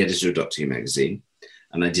became the editor of Doctor Who magazine.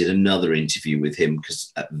 And I did another interview with him,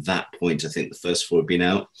 because at that point, I think the first 4 had been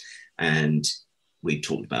out. And we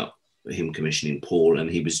talked about him commissioning Paul, and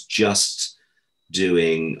he was just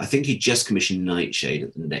I think he just commissioned Nightshade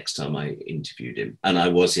at the next time I interviewed him. And I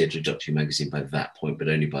was the editor of Doctor Who magazine by that point, but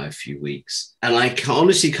only by a few weeks. And I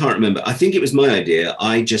honestly can't remember. I think it was my idea.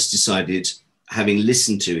 I just decided, having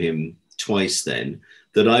listened to him twice then,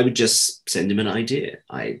 that I would just send him an idea.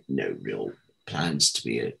 I had no real plans to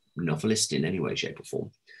be a novelist in any way, shape or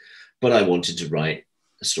form. But I wanted to write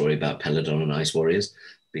a story about Peladon and Ice Warriors,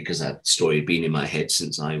 because that story had been in my head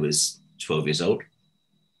since I was 12 years old.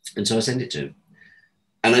 And so I sent it to him.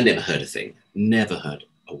 And I never heard a thing, never heard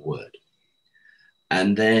a word.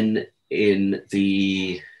 And then in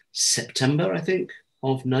the September, I think,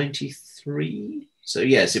 of 93. So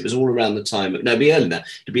yes, it was all around the time, no, it'd be earlier than that.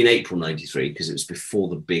 It'd be in April 93, because it was before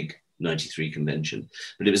the big 93 convention.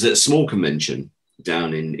 But it was at a small convention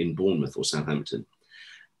down in Bournemouth or Southampton.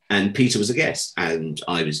 And Peter was a guest, and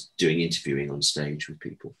I was doing interviewing on stage with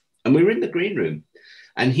people. And we were in the green room,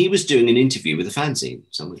 and he was doing an interview with a fanzine,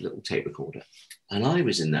 someone with a little tape recorder. And I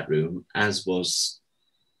was in that room, as was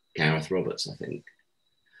Gareth Roberts, I think.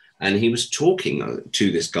 And he was talking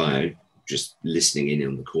to this guy, just listening in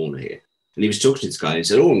on the corner here. And he was talking to this guy, and he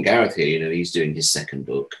said, oh, and Gareth here, he's doing his second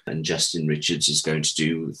book. And Justin Richards is going to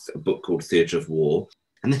do a book called Theatre of War.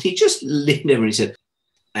 And then he just leaned over and he said,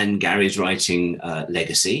 and Gary's writing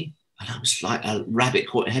Legacy. And I was like a rabbit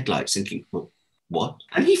caught in headlights, thinking, well, what?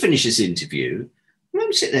 And he finished his interview. And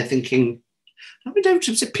I'm sitting there thinking, I went over to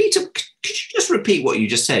him and said, Peter, could you just repeat what you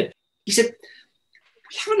just said? He said,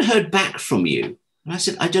 we haven't heard back from you. And I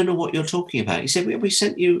said, I don't know what you're talking about. He said, we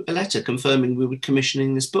sent you a letter confirming we were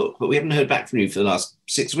commissioning this book, but we haven't heard back from you for the last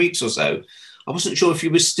 6 weeks or so. I wasn't sure if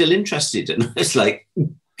you were still interested. And I was like,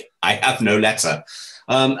 I have no letter.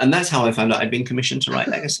 And that's how I found out I'd been commissioned to write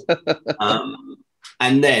Legacy.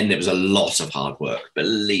 And then there was a lot of hard work,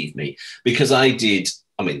 believe me, because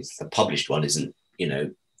the published one isn't,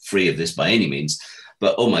 free of this by any means,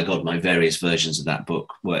 but oh my God, my various versions of that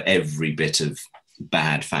book were every bit of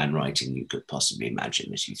bad fan writing you could possibly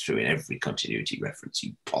imagine, as you threw in every continuity reference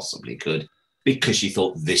you possibly could, because you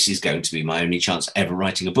thought, this is going to be my only chance ever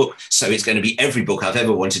writing a book. So it's going to be every book I've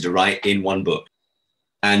ever wanted to write in one book.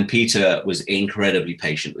 And Peter was incredibly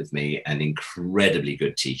patient with me, an incredibly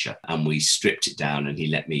good teacher. And we stripped it down, and he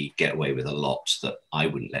let me get away with a lot that I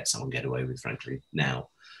wouldn't let someone get away with, frankly, now.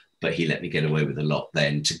 But he let me get away with a lot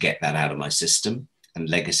then to get that out of my system. And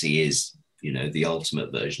Legacy is, the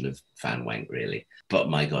ultimate version of fan wank, really. But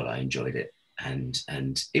my God, I enjoyed it.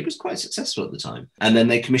 And it was quite successful at the time. And then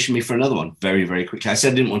they commissioned me for another one very, very quickly. I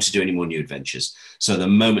said I didn't want to do any more new adventures. So the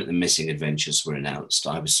moment the missing adventures were announced,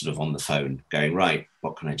 I was sort of on the phone going, right,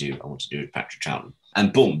 what can I do? I want to do with Patrick Troughton.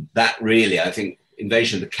 And boom, that really, I think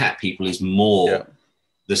Invasion of the Cat People is more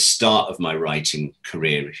the start of my writing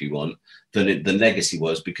career, if you want, than Legacy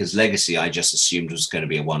was, because Legacy I just assumed was going to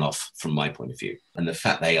be a one-off from my point of view. And the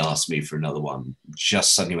fact they asked me for another one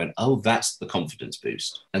just suddenly went, oh, that's the confidence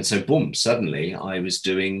boost. And so boom, suddenly I was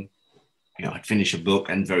doing, I'd finish a book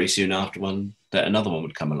and very soon after another one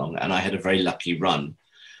would come along. And I had a very lucky run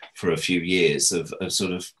for a few years of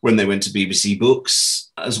sort of, when they went to BBC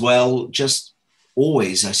Books as well, just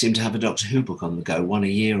always I seemed to have a Doctor Who book on the go, one a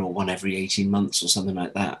year or one every 18 months or something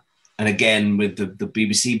like that. And again, with the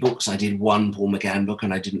BBC Books, I did one Paul McGann book,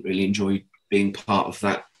 and I didn't really enjoy being part of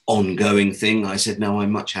that ongoing thing. I said, no,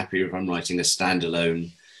 I'm much happier if I'm writing a standalone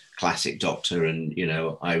classic Doctor, and,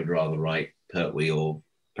 I would rather write Pertwee or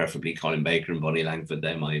preferably Colin Baker and Bonnie Langford.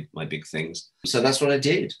 They're my big things. So that's what I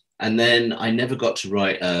did. And then I never got to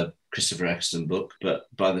write a Christopher Eccleston book, but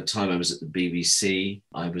by the time I was at the BBC,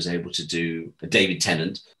 I was able to do a David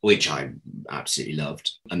Tennant, which I absolutely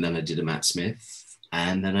loved. And then I did a Matt Smith.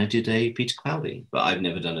 And then I did a Peter Capaldi, but I've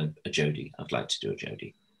never done a Jodie. I'd like to do a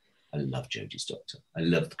Jodie. I love Jodie's Doctor. I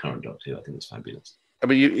love the current Doctor Who. I think it's fabulous. I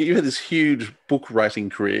mean, you had this huge book writing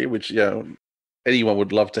career, which anyone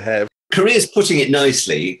would love to have. Career's putting it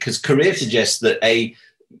nicely, because career suggests that A,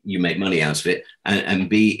 you make money out of it, and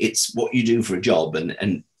B, it's what you do for a job.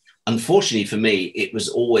 And unfortunately for me, it was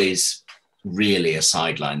always really a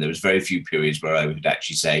sideline. There was very few periods where I would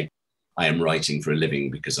actually say I am writing for a living,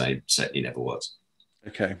 because I certainly never was.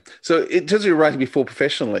 Okay. So in terms of your writing before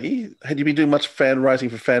professionally, had you been doing much fan writing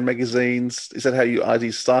for fan magazines? Is that how your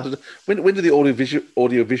ideas started? When did the audio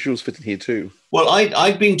visuals fit in here too? Well,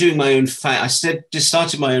 I'd been doing my own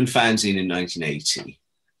started my own fanzine in 1980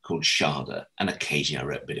 called Sharda, and occasionally I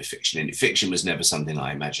wrote a bit of fiction. And fiction was never something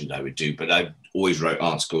I imagined I would do, but I always wrote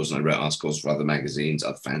articles, and I wrote articles for other magazines,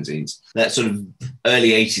 other fanzines. That sort of early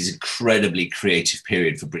 80s, incredibly creative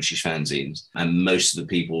period for British fanzines. And most of the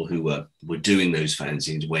people who were doing those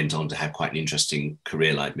fanzines went on to have quite an interesting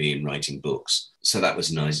career like me in writing books. So that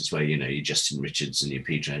was nice. It's where, your Justin Richards and your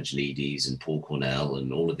Peter Angelides and Paul Cornell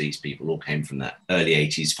and all of these people all came from that early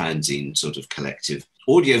 80s fanzine sort of collective.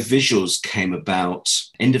 Audio visuals came about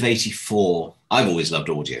end of 84. I've always loved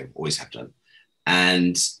audio, always have done.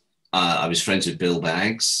 And I was friends with Bill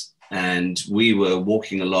Baggs, and we were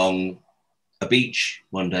walking along a beach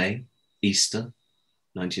one day, Easter,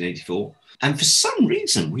 1984. And for some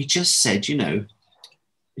reason, we just said,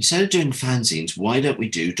 instead of doing fanzines, why don't we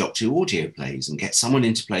do Doctor Who audio plays and get someone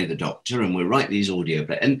in to play the Doctor, and we'll write these audio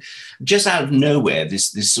plays. And just out of nowhere,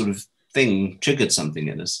 this sort of thing triggered something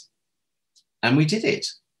in us. And we did it,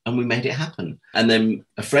 and we made it happen. And then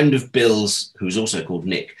a friend of Bill's, who's also called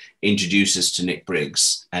Nick, introduced us to Nick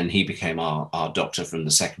Briggs, and he became our Doctor from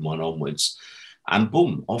the second one onwards. And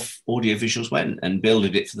boom, off audio visuals went. And Bill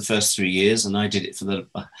did it for the first 3 years, and I did it for the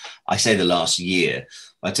last year.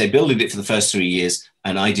 I'd say Bill did it for the first 3 years,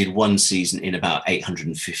 and I did one season in about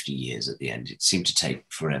 850 years at the end. It seemed to take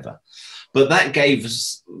forever. But that gave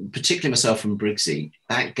us, particularly myself and Briggsy,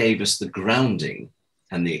 that gave us the grounding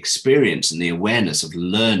and the experience and the awareness of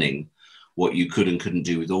learning what you could and couldn't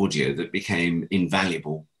do with audio that became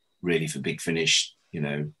invaluable, really, for Big Finish,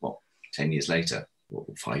 10 years later, or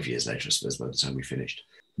 5 years later, I suppose, by the time we finished.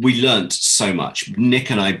 We learnt so much.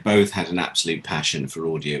 Nick and I both had an absolute passion for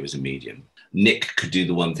audio as a medium. Nick could do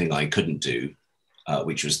the one thing I couldn't do,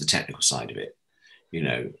 which was the technical side of it.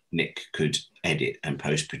 Nick could edit and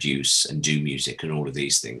post-produce and do music and all of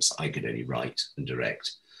these things. I could only write and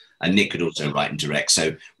direct. And Nick could also write and direct.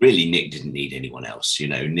 So really, Nick didn't need anyone else. You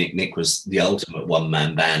know, Nick was the ultimate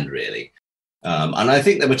one-man band, really. And I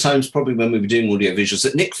think there were times probably when we were doing audio visuals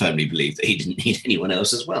that Nick firmly believed that he didn't need anyone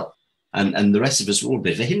else as well. And the rest of us were all a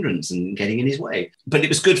bit of a hindrance and getting in his way. But it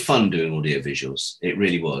was good fun doing audio visuals. It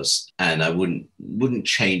really was. And I wouldn't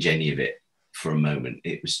change any of it for a moment.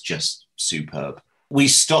 It was just superb. We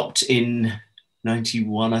stopped in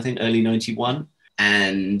 91, I think, early 91.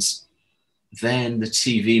 And then the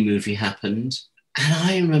TV movie happened. And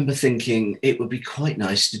I remember thinking it would be quite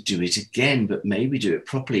nice to do it again, but maybe do it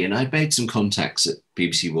properly. And I made some contacts at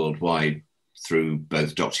BBC Worldwide through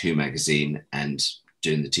both Doctor Who magazine and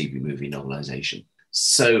doing the TV movie novelisation.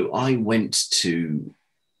 So I went to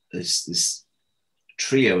this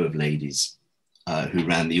trio of ladies who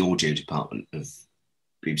ran the audio department of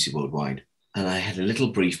BBC Worldwide. And I had a little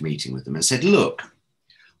brief meeting with them and said, look,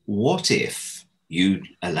 what if you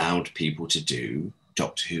allowed people to do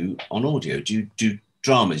Doctor Who on audio, do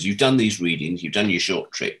dramas? You've done these readings, you've done your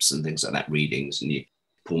short trips and things like that, readings, and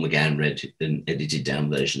Paul McGann read an edited down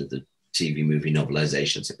version of the TV movie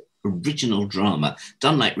novelisation. So original drama,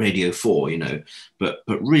 done like Radio 4, you know, but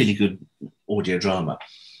really good audio drama.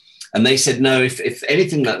 And they said, no, if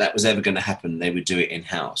anything like that was ever going to happen, they would do it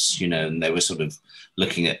in-house, you know, and they were sort of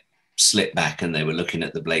looking at Slipback and they were looking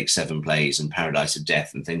at the Blake Seven plays and Paradise of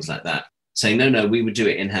Death and things like that, saying, no, we would do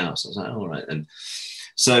it in-house. I was like, all right then.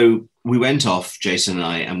 So we went off, Jason and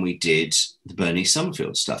I, and we did the Bernice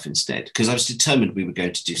Summerfield stuff instead, because I was determined we were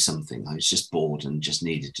going to do something. I was just bored and just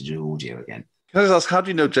needed to do audio again. Can I just ask, how do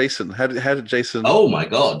you know Jason? How did Jason... Oh, my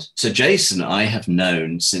God. So Jason, I have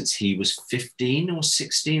known since he was 15 or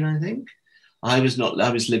 16, I think. I was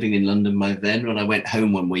living in London by then when I went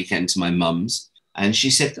home one weekend to my mum's, and she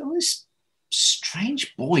said, oh, this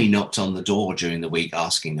strange boy knocked on the door during the week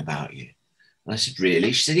asking about you. And I said,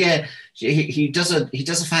 really? She said, yeah, he does a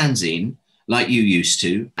fanzine like you used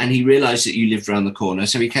to, and he realised that you lived around the corner,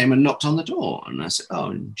 so he came and knocked on the door. And I said, oh,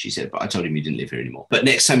 and she said, but I told him you didn't live here anymore. But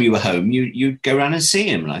next time you were home, you'd go around and see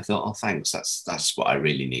him. And I thought, oh, thanks. That's what I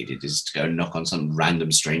really needed, is to go and knock on some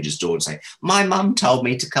random stranger's door and say, my mum told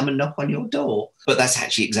me to come and knock on your door. But that's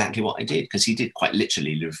actually exactly what I did, because he did quite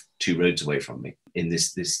literally live 2 roads away from me in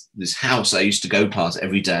this house I used to go past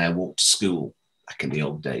every day I walked to school back in the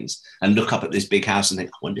old days, and look up at this big house and think,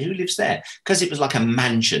 I wonder who lives there, because it was like a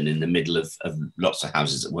mansion in the middle of lots of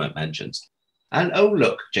houses that weren't mansions. And oh,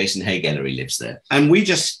 look, Jason Hay-Gallery lives there. And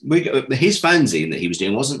his fanzine that he was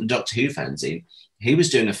doing wasn't the Doctor Who fanzine. He was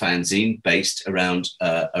doing a fanzine based around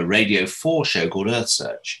a Radio 4 show called Earth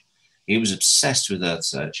Search. He was obsessed with Earth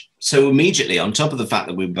Search. So immediately, on top of the fact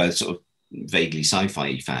that we were both sort of vaguely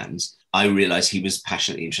sci-fi fans, I realised he was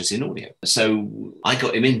passionately interested in audio. So I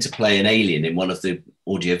got him in to play an alien in one of the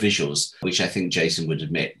audio visuals, which I think Jason would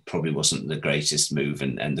admit probably wasn't the greatest move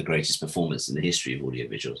and the greatest performance in the history of audio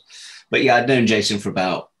visuals. But yeah, I'd known Jason for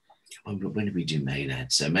about, when did we do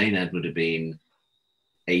Maynard? So Maynard would have been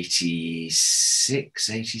 86,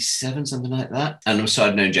 87, something like that. And so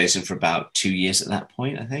I'd known Jason for about 2 years at that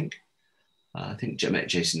point, I think. I met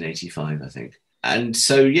Jason in 85, I think. And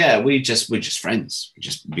so, yeah, we're just friends. We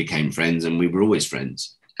just became friends, and we were always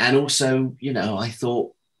friends. And also, you know, I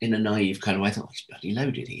thought in a naive kind of way, I thought, he's bloody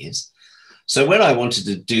loaded, he is. So when I wanted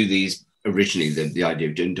to do these, originally the idea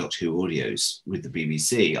of doing Doctor Who audios with the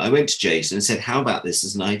BBC, I went to Jason and said, how about this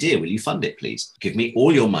as an idea? Will you fund it, please? Give me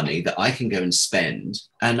all your money that I can go and spend,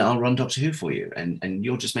 and I'll run Doctor Who for you. And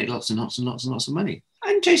you'll just make lots and lots and lots and lots of money.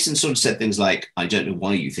 And Jason sort of said things like, I don't know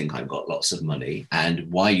why you think I've got lots of money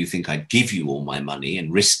and why you think I'd give you all my money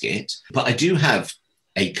and risk it. But I do have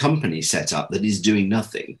a company set up that is doing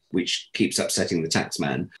nothing, which keeps upsetting the tax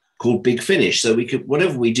man, called Big Finish. So we could,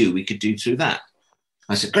 whatever we do through that.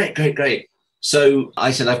 I said, great. So I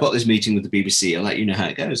said, I've got this meeting with the BBC. I'll let you know how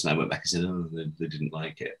it goes. And I went back and said, oh, they didn't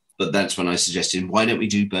like it. But that's when I suggested, why don't we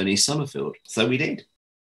do Bernice Summerfield? So we did.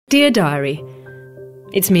 Dear Diary,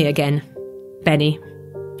 it's me again, Benny.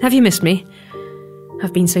 Have you missed me?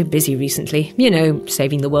 I've been so busy recently, you know,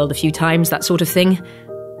 saving the world a few times, that sort of thing.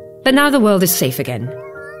 But now the world is safe again.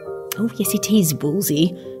 Oh, yes, it is,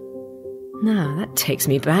 Woolsey. Now, that takes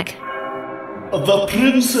me back. The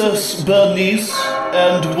Princess Bernice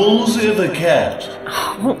and Woolsey the cat.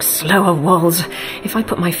 Oh, walk slower, Walls. If I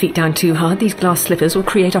put my feet down too hard, these glass slippers will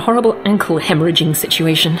create a horrible ankle hemorrhaging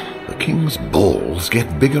situation. The King's balls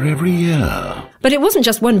get bigger every year. But it wasn't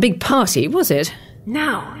just one big party, was it?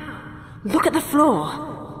 Now, look at the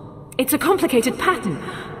floor. It's a complicated pattern.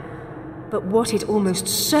 But what it almost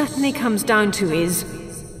certainly comes down to is,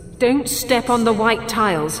 don't step on the white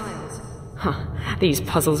tiles. These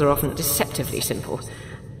puzzles are often deceptively simple.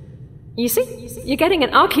 You see, you're getting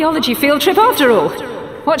an archaeology field trip after all.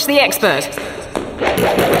 Watch the expert.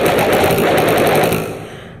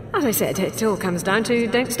 As I said, it all comes down to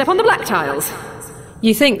don't step on the black tiles.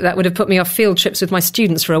 You think that would have put me off field trips with my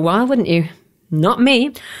students for a while, wouldn't you? Not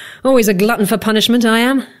me. Always a glutton for punishment, I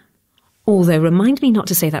am. Although remind me not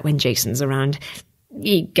to say that when Jason's around.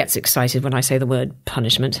 He gets excited when I say the word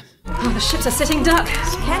punishment. Oh, the ship's a sitting duck.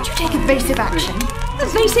 Can't you take evasive action?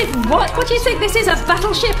 Evasive what? What do you think this is, a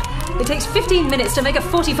battleship? It takes 15 minutes to make a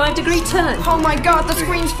 45-degree turn. Oh my god, the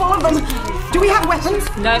screen's full of them. Do we have weapons?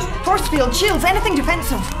 No. Force field, shields, anything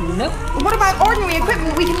defensive? Nope. What about ordinary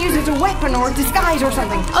equipment we can use as a weapon or disguise or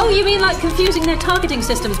something? Oh, you mean like confusing their targeting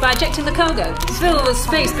systems by ejecting the cargo? Fill the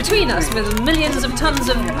space between us with millions of tons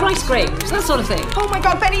of rice grains, that sort of thing. Oh my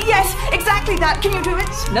god, Benny, yes, exactly that. Can you do it?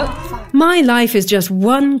 Nope. My life is just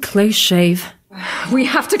one close shave. We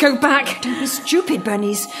have to go back. Don't be stupid,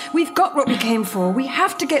 Bernice. We've got what we came for. We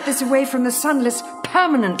have to get this away from the Sunless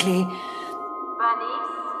permanently. Bernice,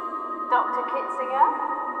 Dr. Kitzinger,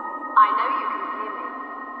 I know you can hear me.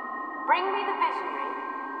 Bring me the visionary,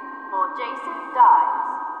 or Jason dies.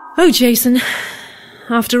 Oh, Jason.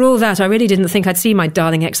 After all that, I really didn't think I'd see my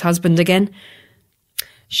darling ex-husband again.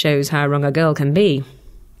 Shows how wrong a girl can be.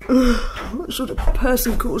 What sort of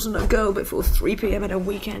person calls on a girl before 3 p.m. at a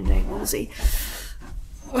weekend, eh, Wolsey?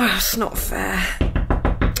 Oh, it's not fair.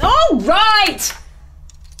 All right!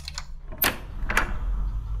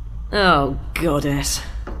 Oh, goddess.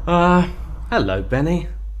 Hello, Benny.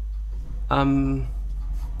 Don't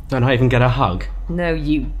I even get a hug? No,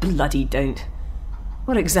 you bloody don't.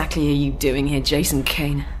 What exactly are you doing here, Jason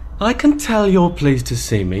Kane? I can tell you're pleased to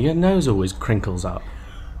see me. Your nose always crinkles up.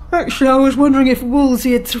 Actually, I was wondering if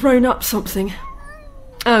Wolsey had thrown up something.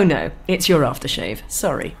 Oh no, it's your aftershave.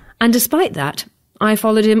 Sorry. And despite that, I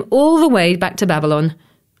followed him all the way back to Babylon,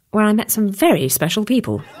 where I met some very special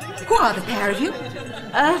people. Who are the pair of you?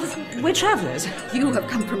 We're travellers. You have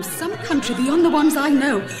come from some country beyond the ones I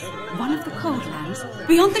know. One of the cold lands,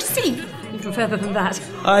 beyond the sea. Even further than that.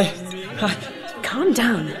 Calm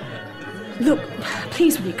down. Look,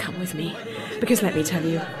 please will you come with me? Because let me tell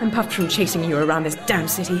you, I'm puffed from chasing you around this damn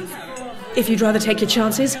city. If you'd rather take your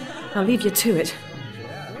chances, I'll leave you to it.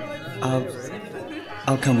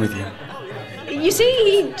 I'll come with you. You see,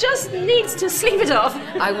 he just needs to sleep it off.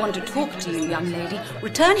 I want to talk to you, young lady.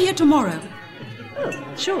 Return here tomorrow. Oh,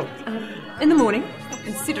 sure. In the morning.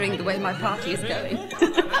 Considering the way my party is going.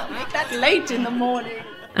 I'll make that late in the morning.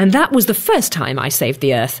 And that was the first time I saved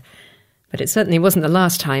the Earth. But it certainly wasn't the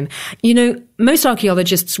last time. You know, most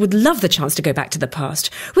archaeologists would love the chance to go back to the past,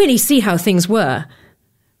 really see how things were.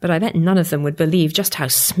 But I bet none of them would believe just how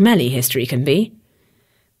smelly history can be.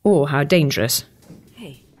 Or how dangerous.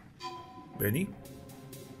 Hey. Benny?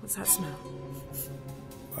 What's that smell?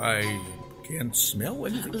 I can't smell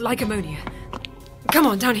anything. Like ammonia. Come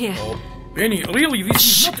on, down here. Oh, Benny, really, this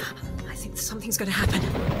is not... I think something's going to happen.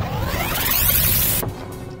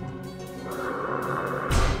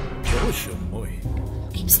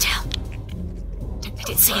 Keep still. Don't let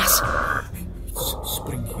it see us.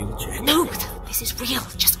 Spring Hill Jack. No, this is real.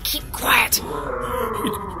 Just keep quiet.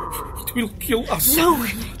 It will kill us. No,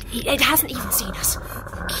 it hasn't even seen us.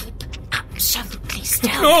 Keep absolutely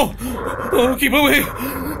still. No! Oh, keep away.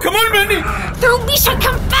 Come on, Benny! No, Misha,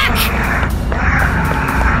 come back!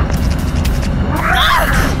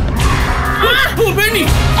 Oh, Benny!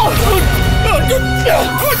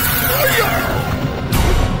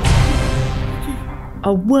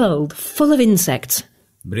 A world full of insects.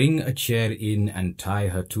 Bring a chair in and tie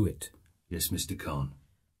her to it. Yes, Mr. Khan.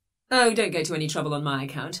 Oh, don't go to any trouble on my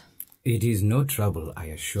account. It is no trouble, I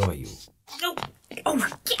assure you. No. Oh,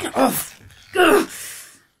 get off! Ugh.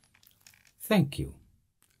 Thank you.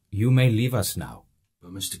 You may leave us now.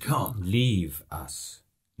 But Mr. Khan... Leave us.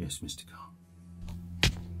 Yes, Mr. Khan.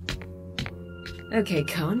 Okay,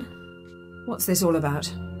 Khan. What's this all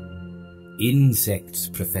about? Insects,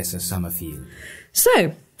 Professor Summerfield.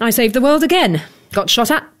 So, I saved the world again. Got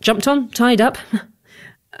shot at, jumped on, tied up.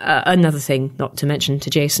 Another thing not to mention to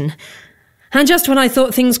Jason. And just when I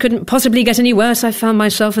thought things couldn't possibly get any worse, I found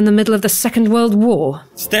myself in the middle of the Second World War.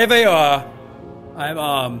 Stay where you are. I'm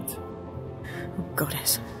armed. Oh,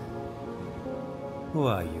 goddess. Who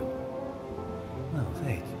are you? Oh,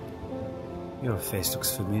 wait. Your face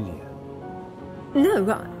looks familiar.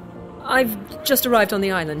 No, I've just arrived on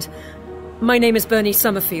the island. My name is Bernice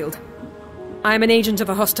Summerfield. I am an agent of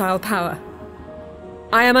a hostile power.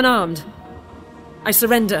 I am unarmed. I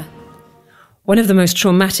surrender. One of the most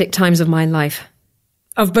traumatic times of my life.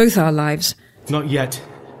 Of both our lives. Not yet.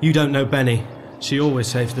 You don't know Benny. She always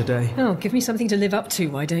saves the day. Oh, give me something to live up to,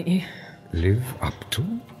 why don't you? Live up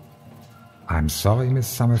to? I'm sorry, Miss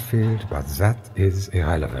Summerfield, but that is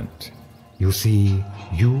irrelevant. You see,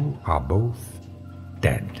 you are both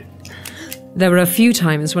dead. There were a few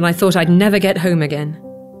times when I thought I'd never get home again.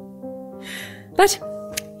 But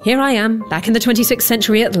here I am, back in the 26th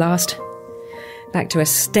century at last. Back to a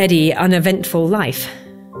steady, uneventful life.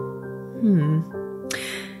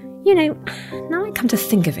 You know, now I come to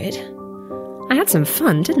think of it, I had some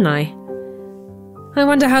fun, didn't I? I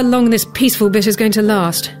wonder how long this peaceful bit is going to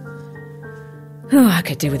last. Oh, I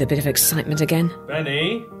could do with a bit of excitement again.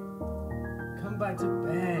 Benny, come back to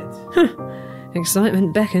bed.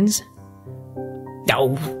 Excitement beckons.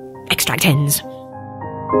 Oh, extract ends.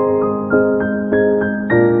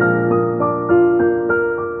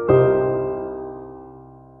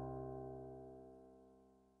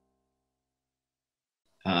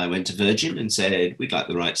 I went to Virgin and said, we'd like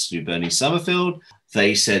the rights to do Bernice Summerfield.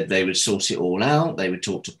 They said they would sort it all out. They would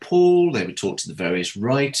talk to Paul. They would talk to the various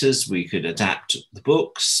writers. We could adapt the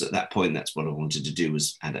books. At that point, that's what I wanted to do,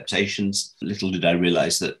 was adaptations. Little did I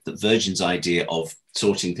realize that Virgin's idea of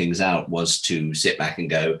sorting things out was to sit back and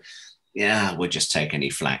go, yeah, we'll just take any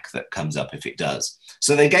flack that comes up if it does.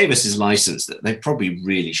 So they gave us his license that they probably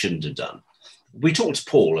really shouldn't have done. We talked to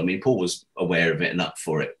Paul. I mean, Paul was aware of it and up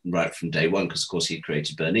for it right from day one because, of course, he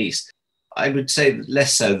created Bernice. I would say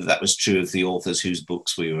less so that was true of the authors whose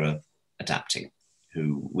books we were adapting,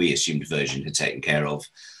 who we assumed Virgin had taken care of,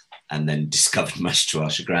 and then discovered, much to our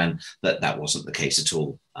chagrin, that that wasn't the case at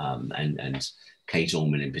all. And Kate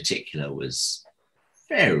Orman in particular was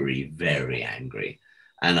very, very angry,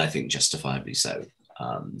 and I think justifiably so.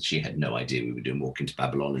 She had no idea we were doing Walk into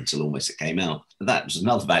Babylon until almost it came out. That was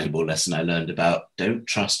another valuable lesson I learned about don't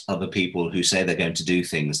trust other people who say they're going to do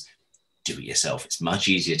things. Do it yourself. It's much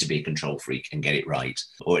easier to be a control freak and get it right,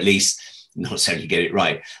 or at least not necessarily get it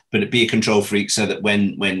right, but be a control freak so that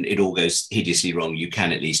when it all goes hideously wrong, you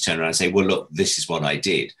can at least turn around and say, well, look, this is what I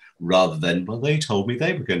did, rather than, well, they told me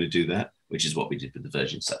they were going to do that, which is what we did with the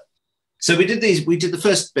Virgin stuff. So we did these. We did the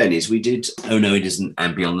first Bennies. We did Oh No, It Isn't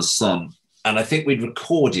and Beyond the Sun. And I think we'd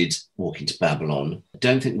recorded Walking to Babylon. I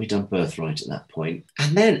don't think we'd done Birthright at that point.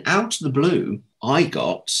 And then out of the blue, I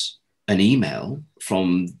got an email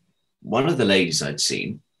from one of the ladies I'd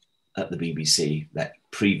seen at the BBC that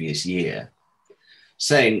previous year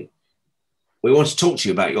saying, we want to talk to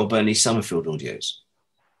you about your Bernice Summerfield audios.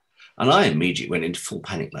 And I immediately went into full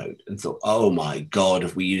panic mode and thought, oh my God,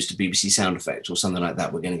 if we used a BBC sound effect or something like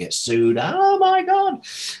that, we're going to get sued. Oh my God.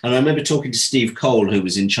 And I remember talking to Steve Cole, who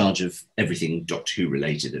was in charge of everything Doctor Who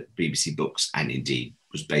related at BBC Books, and indeed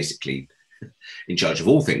was basically in charge of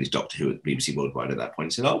all things Doctor Who at BBC Worldwide at that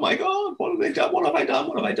point. He said, oh my God, what have they done? What have I done?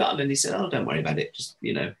 What have I done? And he said, oh, don't worry about it. Just,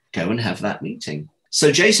 go and have that meeting.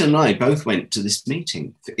 So Jason and I both went to this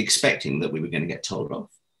meeting expecting that we were going to get told off.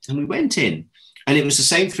 And we went in. And it was the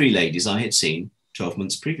same three ladies I had seen 12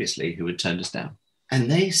 months previously who had turned us down. And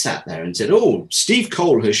they sat there and said, oh, Steve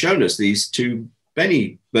Cole has shown us these two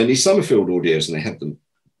Bernice Summerfield audios, and they had them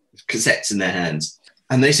cassettes in their hands.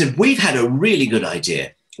 And they said, we've had a really good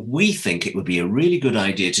idea. We think it would be a really good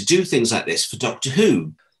idea to do things like this for Doctor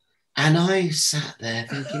Who. And I sat there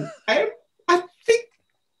thinking, I think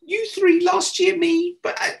you three last year, me.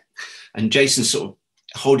 And Jason sort of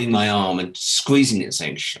holding my arm and squeezing it and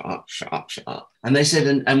saying, shut up, shut up, shut up. And they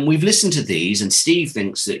said, and we've listened to these, and Steve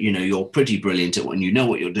thinks that, you're pretty brilliant at when you know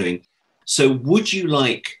what you're doing. So would you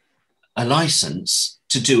like a license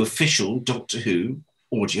to do official Doctor Who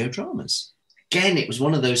audio dramas? Again, it was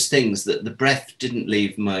one of those things that the breath didn't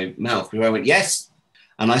leave my mouth, where I went, yes.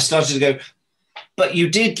 And I started to go, but you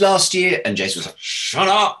did last year. And Jason was like, shut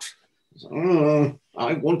up.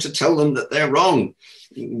 I want to tell them that they're wrong.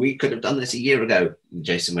 We could have done this a year ago. And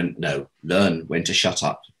Jason went, no, learn when to shut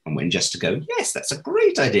up and when just to go, yes, that's a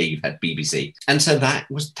great idea. You've had BBC. And so that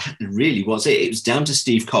really was it. It was down to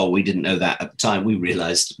Steve Cole. We didn't know that at the time. We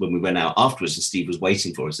realized when we went out afterwards, and Steve was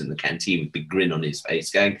waiting for us in the canteen with a big grin on his face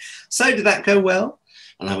going, so did that go well?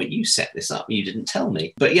 And I went, you set this up. You didn't tell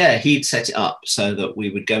me. But yeah, he'd set it up so that we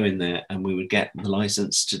would go in there and we would get the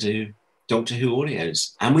license to do Doctor Who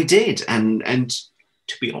audios. And we did. And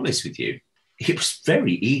to be honest with you, it was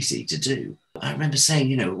very easy to do. I remember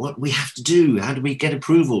saying, what we have to do, how do we get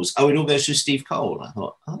approvals? Oh, it all goes through Steve Cole. I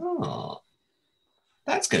thought,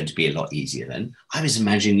 that's going to be a lot easier then. I was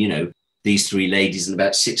imagining, these three ladies and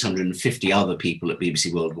about 650 other people at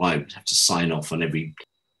BBC Worldwide would have to sign off on every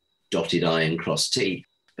dotted I and crossed T.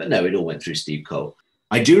 But no, it all went through Steve Cole.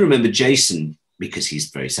 I do remember Jason, because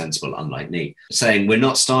he's very sensible, unlike me, saying, we're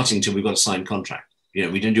not starting till we've got a signed contract.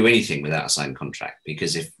 We don't do anything without a signed contract,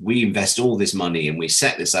 because if we invest all this money and we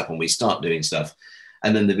set this up and we start doing stuff,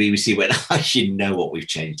 and then the BBC went, you know what, we've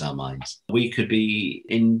changed our minds, we could be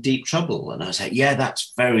in deep trouble. And I was like, yeah,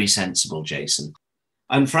 that's very sensible, Jason.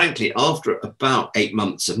 And frankly, after about 8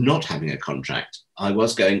 months of not having a contract, I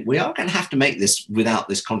was going, we are going to have to make this without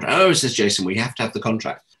this contract. Oh, says Jason, we have to have the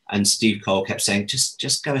contract. And Steve Cole kept saying,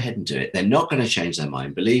 just go ahead and do it. They're not going to change their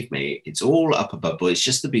mind. Believe me, it's all up above. But it's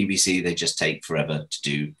just the BBC. They just take forever to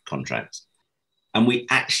do contracts. And we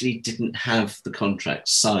actually didn't have the contract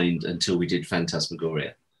signed until we did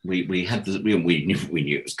Phantasmagoria. We knew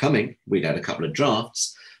it was coming. We'd had a couple of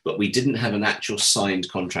drafts, but we didn't have an actual signed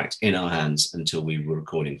contract in our hands until we were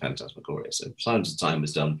recording Phantasmagoria. So Silence of Time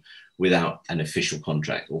was done without an official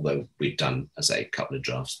contract, although we'd done, as I say, a couple of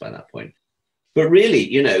drafts by that point. But really,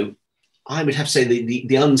 you know, I would have to say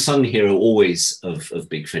the unsung hero always of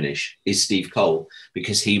Big Finish is Steve Cole,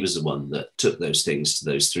 because he was the one that took those things to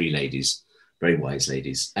those three ladies, very wise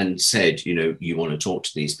ladies, and said, you know, you want to talk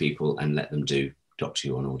to these people and let them do Doctor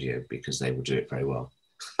Who on audio because they will do it very well.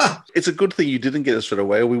 It's a good thing you didn't get us straight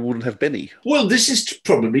away, or we wouldn't have Benny. Well, this is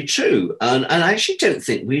probably true. And I actually don't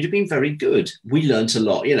think we'd have been very good. We learnt a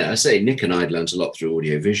lot. You know, I say Nick and I had learnt a lot through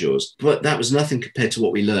audio visuals, but that was nothing compared to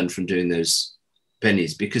what we learned from doing those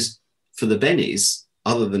Bennies. Because for the Bennies,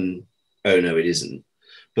 other than, oh no, it isn't,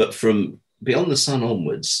 but from Beyond the Sun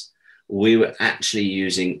onwards, we were actually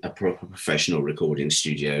using a proper professional recording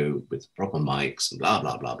studio with proper mics and blah,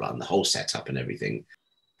 blah, blah, blah, and the whole setup and everything.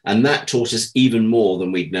 And that taught us even more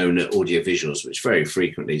than we'd known at audio visuals, which very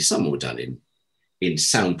frequently, some were done in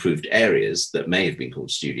soundproofed areas that may have been called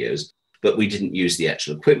studios, but we didn't use the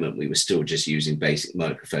actual equipment. We were still just using basic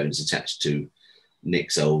microphones attached to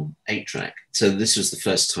Nick's old 8-track. So this was the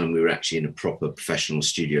first time we were actually in a proper professional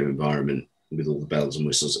studio environment with all the bells and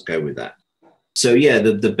whistles that go with that. So yeah,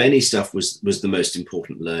 the Benny stuff was the most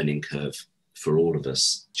important learning curve for all of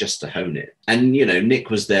us, just to hone it. And, you know,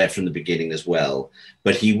 Nick was there from the beginning as well,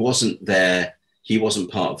 but he wasn't there. He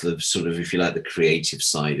wasn't part of the sort of, if you like, the creative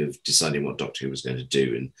side of deciding what Doctor Who was going to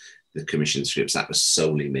do and the commission scripts. That was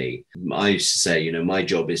solely me. I used to say, you know, my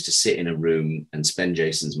job is to sit in a room and spend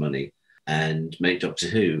Jason's money and make Doctor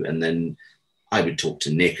Who. And then I would talk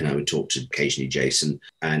to Nick and I would talk to occasionally Jason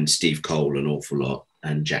and Steve Cole an awful lot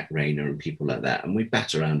and Jack Rayner and people like that. And we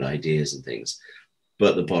bat around ideas and things.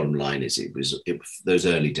 But the bottom line is those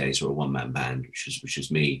early days were a one-man band, which was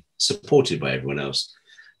me, supported by everyone else.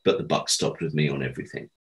 But the buck stopped with me on everything.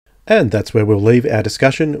 And that's where we'll leave our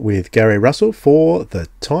discussion with Gary Russell for the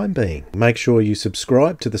time being. Make sure you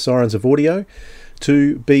subscribe to the Sirens of Audio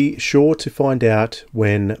to be sure to find out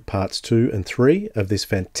when parts 2 and 3 of this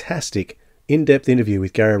fantastic in-depth interview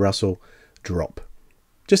with Gary Russell drop.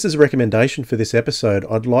 Just as a recommendation for this episode,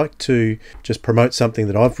 I'd like to just promote something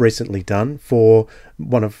that I've recently done for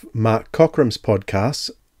one of Mark Cockram's podcasts,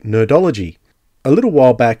 Nerdology. A little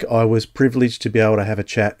while back, I was privileged to be able to have a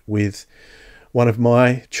chat with one of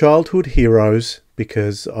my childhood heroes,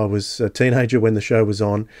 because I was a teenager when the show was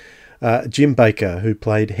on, Jim Baker, who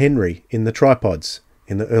played Henry in The Tripods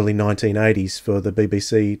in the early 1980s for the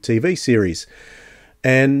BBC TV series.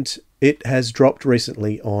 And it has dropped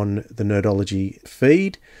recently on the Nerdology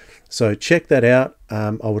feed, so check that out. I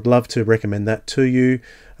would love to recommend that to you.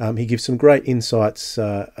 He gives some great insights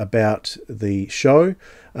about the show,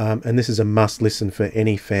 and this is a must listen for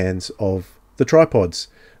any fans of the Tripods.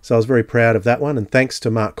 So I was very proud of that one, and thanks to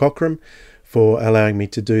Mark Cockram for allowing me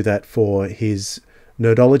to do that for his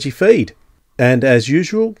Nerdology feed. And as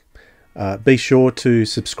usual, be sure to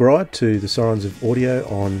subscribe to the Sirens of Audio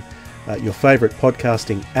on your favourite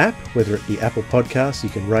podcasting app, whether it be Apple Podcasts. You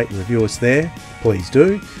can rate and review us there. Please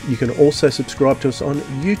do. You can also subscribe to us on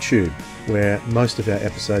YouTube, where most of our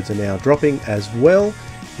episodes are now dropping as well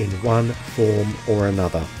in one form or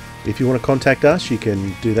another. If you want to contact us, you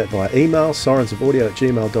can do that via email,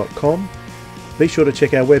 sirensofaudio@gmail.com. Be sure to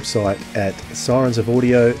check our website at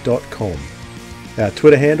sirensofaudio.com. Our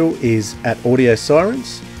Twitter handle is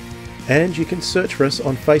 @AudioSirens, and you can search for us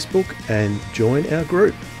on Facebook and join our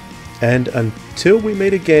group. And until we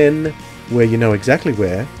meet again, where you know exactly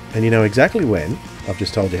where and you know exactly when, I've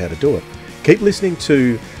just told you how to do it. Keep listening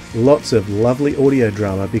to lots of lovely audio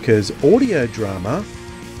drama, because audio drama,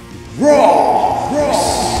 raw!